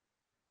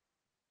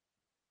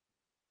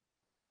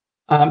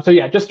 So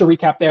yeah, just to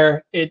recap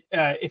there,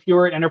 if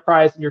you're an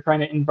enterprise and you're trying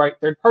to invite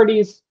third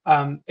parties,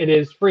 it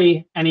is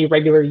free. Any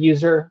regular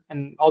user,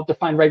 and I'll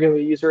define regular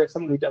user as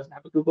someone who doesn't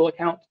have a Google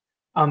account,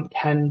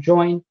 can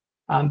join.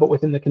 But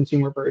within the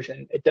consumer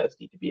version, it does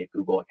need to be a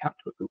Google account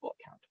to a Google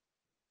account.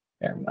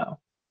 There we go.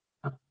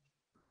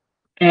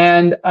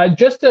 And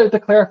just to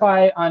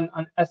clarify on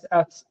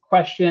SF's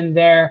question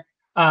there,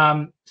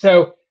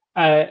 so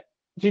to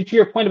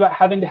your point about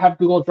having to have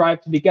Google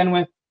Drive to begin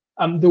with,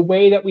 the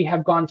way that we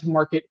have gone to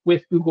market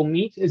with Google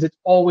Meet is it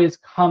always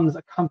comes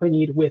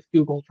accompanied with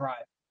Google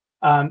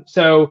Drive.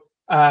 So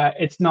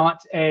it's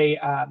not a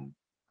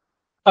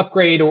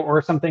upgrade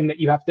or something that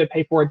you have to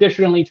pay for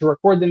additionally to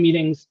record the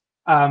meetings.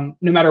 No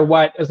matter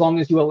what, as long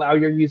as you allow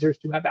your users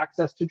to have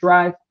access to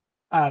Drive,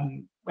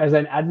 as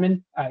an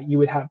admin, you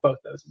would have both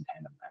those in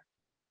tandem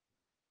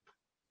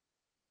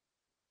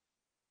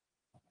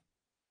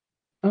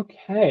there.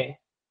 Okay.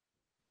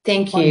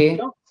 Thank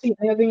you. see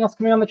anything else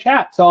coming on the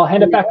chat, so I'll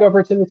hand it back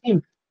over to the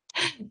team.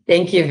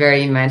 Thank you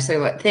very much.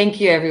 So thank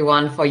you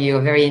everyone for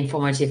your very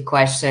informative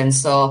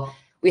questions. So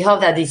we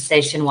hope that this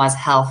session was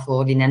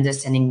helpful in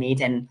understanding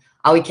Meet and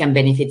how it can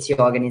benefit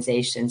your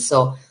organization.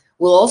 So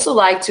we'll also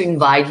like to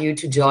invite you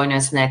to join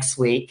us next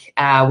week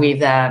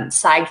with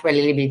site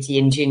reliability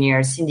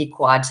engineer Cindy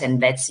Quat and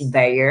Betsy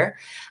Bayer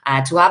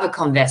to have a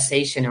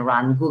conversation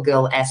around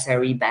Google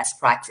SRE best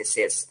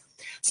practices.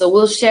 So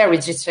we'll share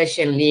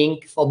registration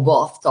link for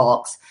both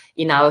talks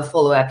in our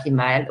follow-up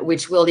email,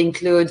 which will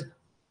include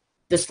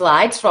the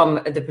slides from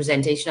the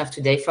presentation of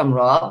today from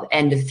Rob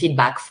and the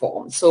feedback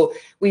form. So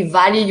we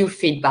value your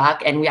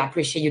feedback and we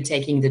appreciate you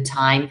taking the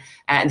time.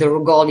 And the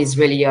goal is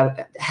really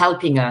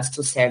helping us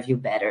to serve you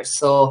better.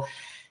 So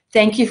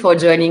thank you for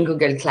joining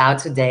Google Cloud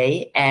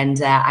today.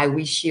 And I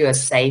wish you a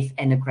safe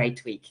and a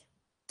great week.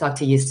 Talk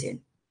to you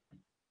soon.